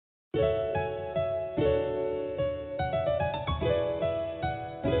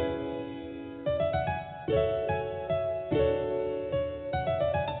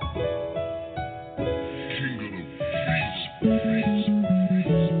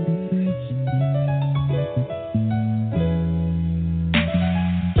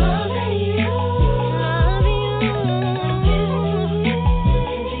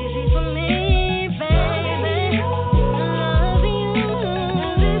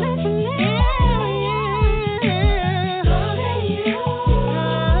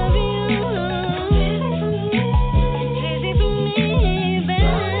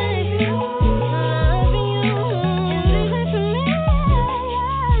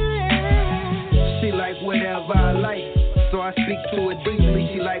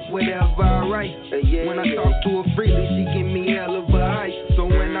 Whatever I write. When I talk to her freely, she give me hell of a ice. So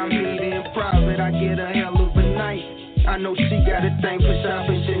when I meet her in private, I get a hell of a night. I know she got a thing for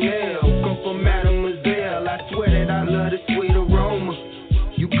shopping Chanel. Come from Mademoiselle, I swear that I love the sweet aroma.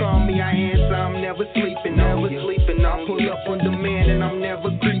 You call me, I answer, I'm never sleeping. I pull up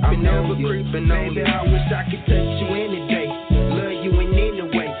baby, I wish I could touch you any day. Love you in any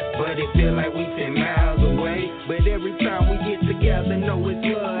way, but it feel like we 10 miles away. But every time we get together, know it's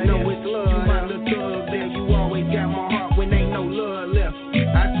love. Know it's love. You my little thug there, you always got my heart when ain't no love left.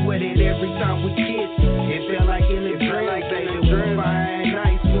 I swear that every time we kiss, it felt like in a dream, baby. We fine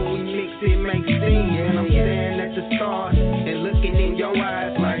nice when we mix it, makes scenes. And I'm staring at the stars and looking in your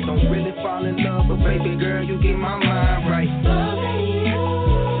eyes like don't really fall in love, but baby girl, you get my mind right.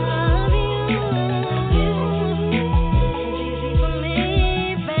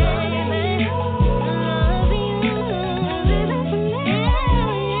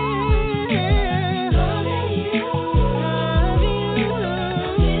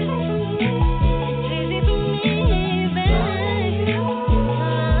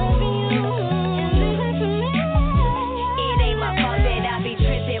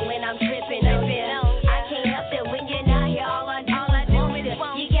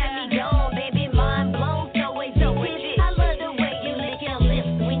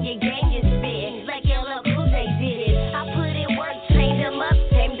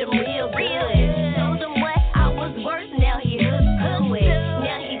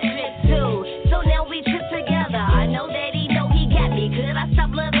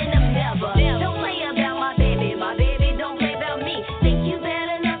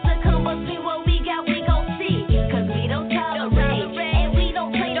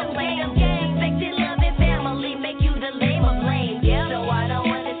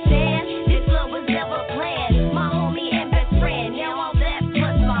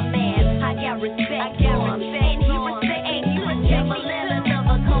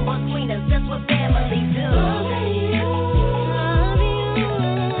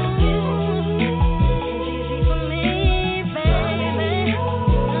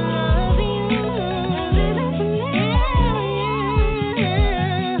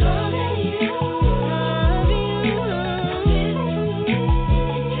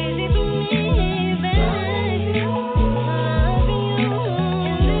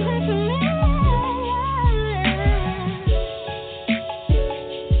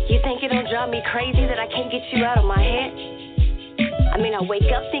 Crazy that I can't get you out of my head. I mean, I wake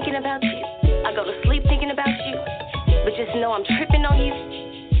up thinking about you, I go to sleep thinking about you, but just know I'm tripping on you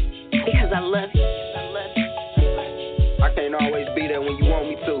because I love you. I can't always be there when you want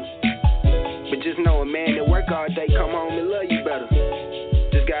me to, but just know a man that work all day come home and love you better.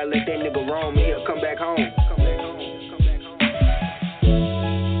 Just gotta let that nigga roam and he'll come back home.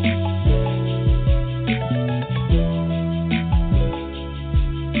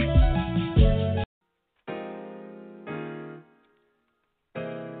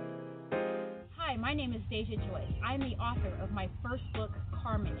 My name is Deja Joy. I'm the author of my first book,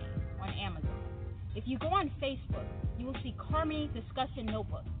 Carmony, on Amazon. If you go on Facebook, you will see Carmony Discussion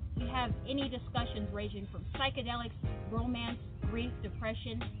Notebook. We have any discussions ranging from psychedelics, romance, grief,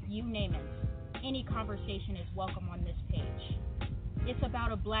 depression, you name it. Any conversation is welcome on this page. It's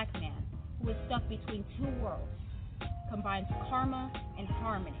about a black man who is stuck between two worlds, combines karma and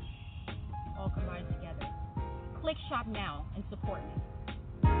harmony, all combined together. Click shop now and support me.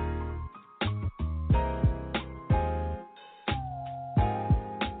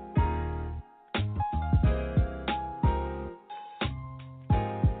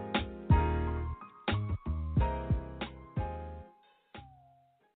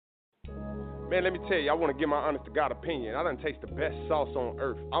 Man, let me tell you, I want to give my honest to God opinion. I done taste the best sauce on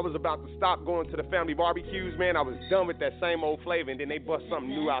earth. I was about to stop going to the family barbecues, man. I was done with that same old flavor, and then they bust something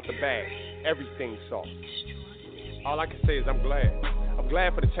new out the bag. Everything sauce. All I can say is I'm glad. I'm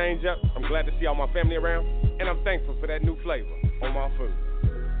glad for the change up. I'm glad to see all my family around, and I'm thankful for that new flavor on my food.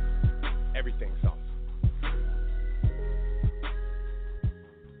 Everything sauce.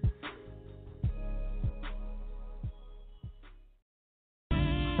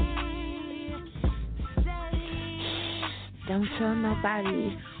 Don't tell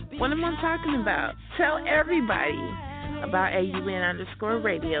nobody. What am I talking about? Tell everybody about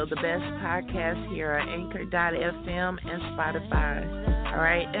AUN_radio, the best podcast here at Anchor.fm and Spotify. All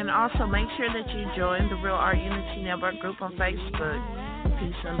right, and also make sure that you join the Real Art Unity Network group on Facebook.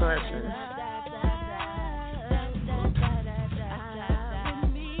 Peace and blessings.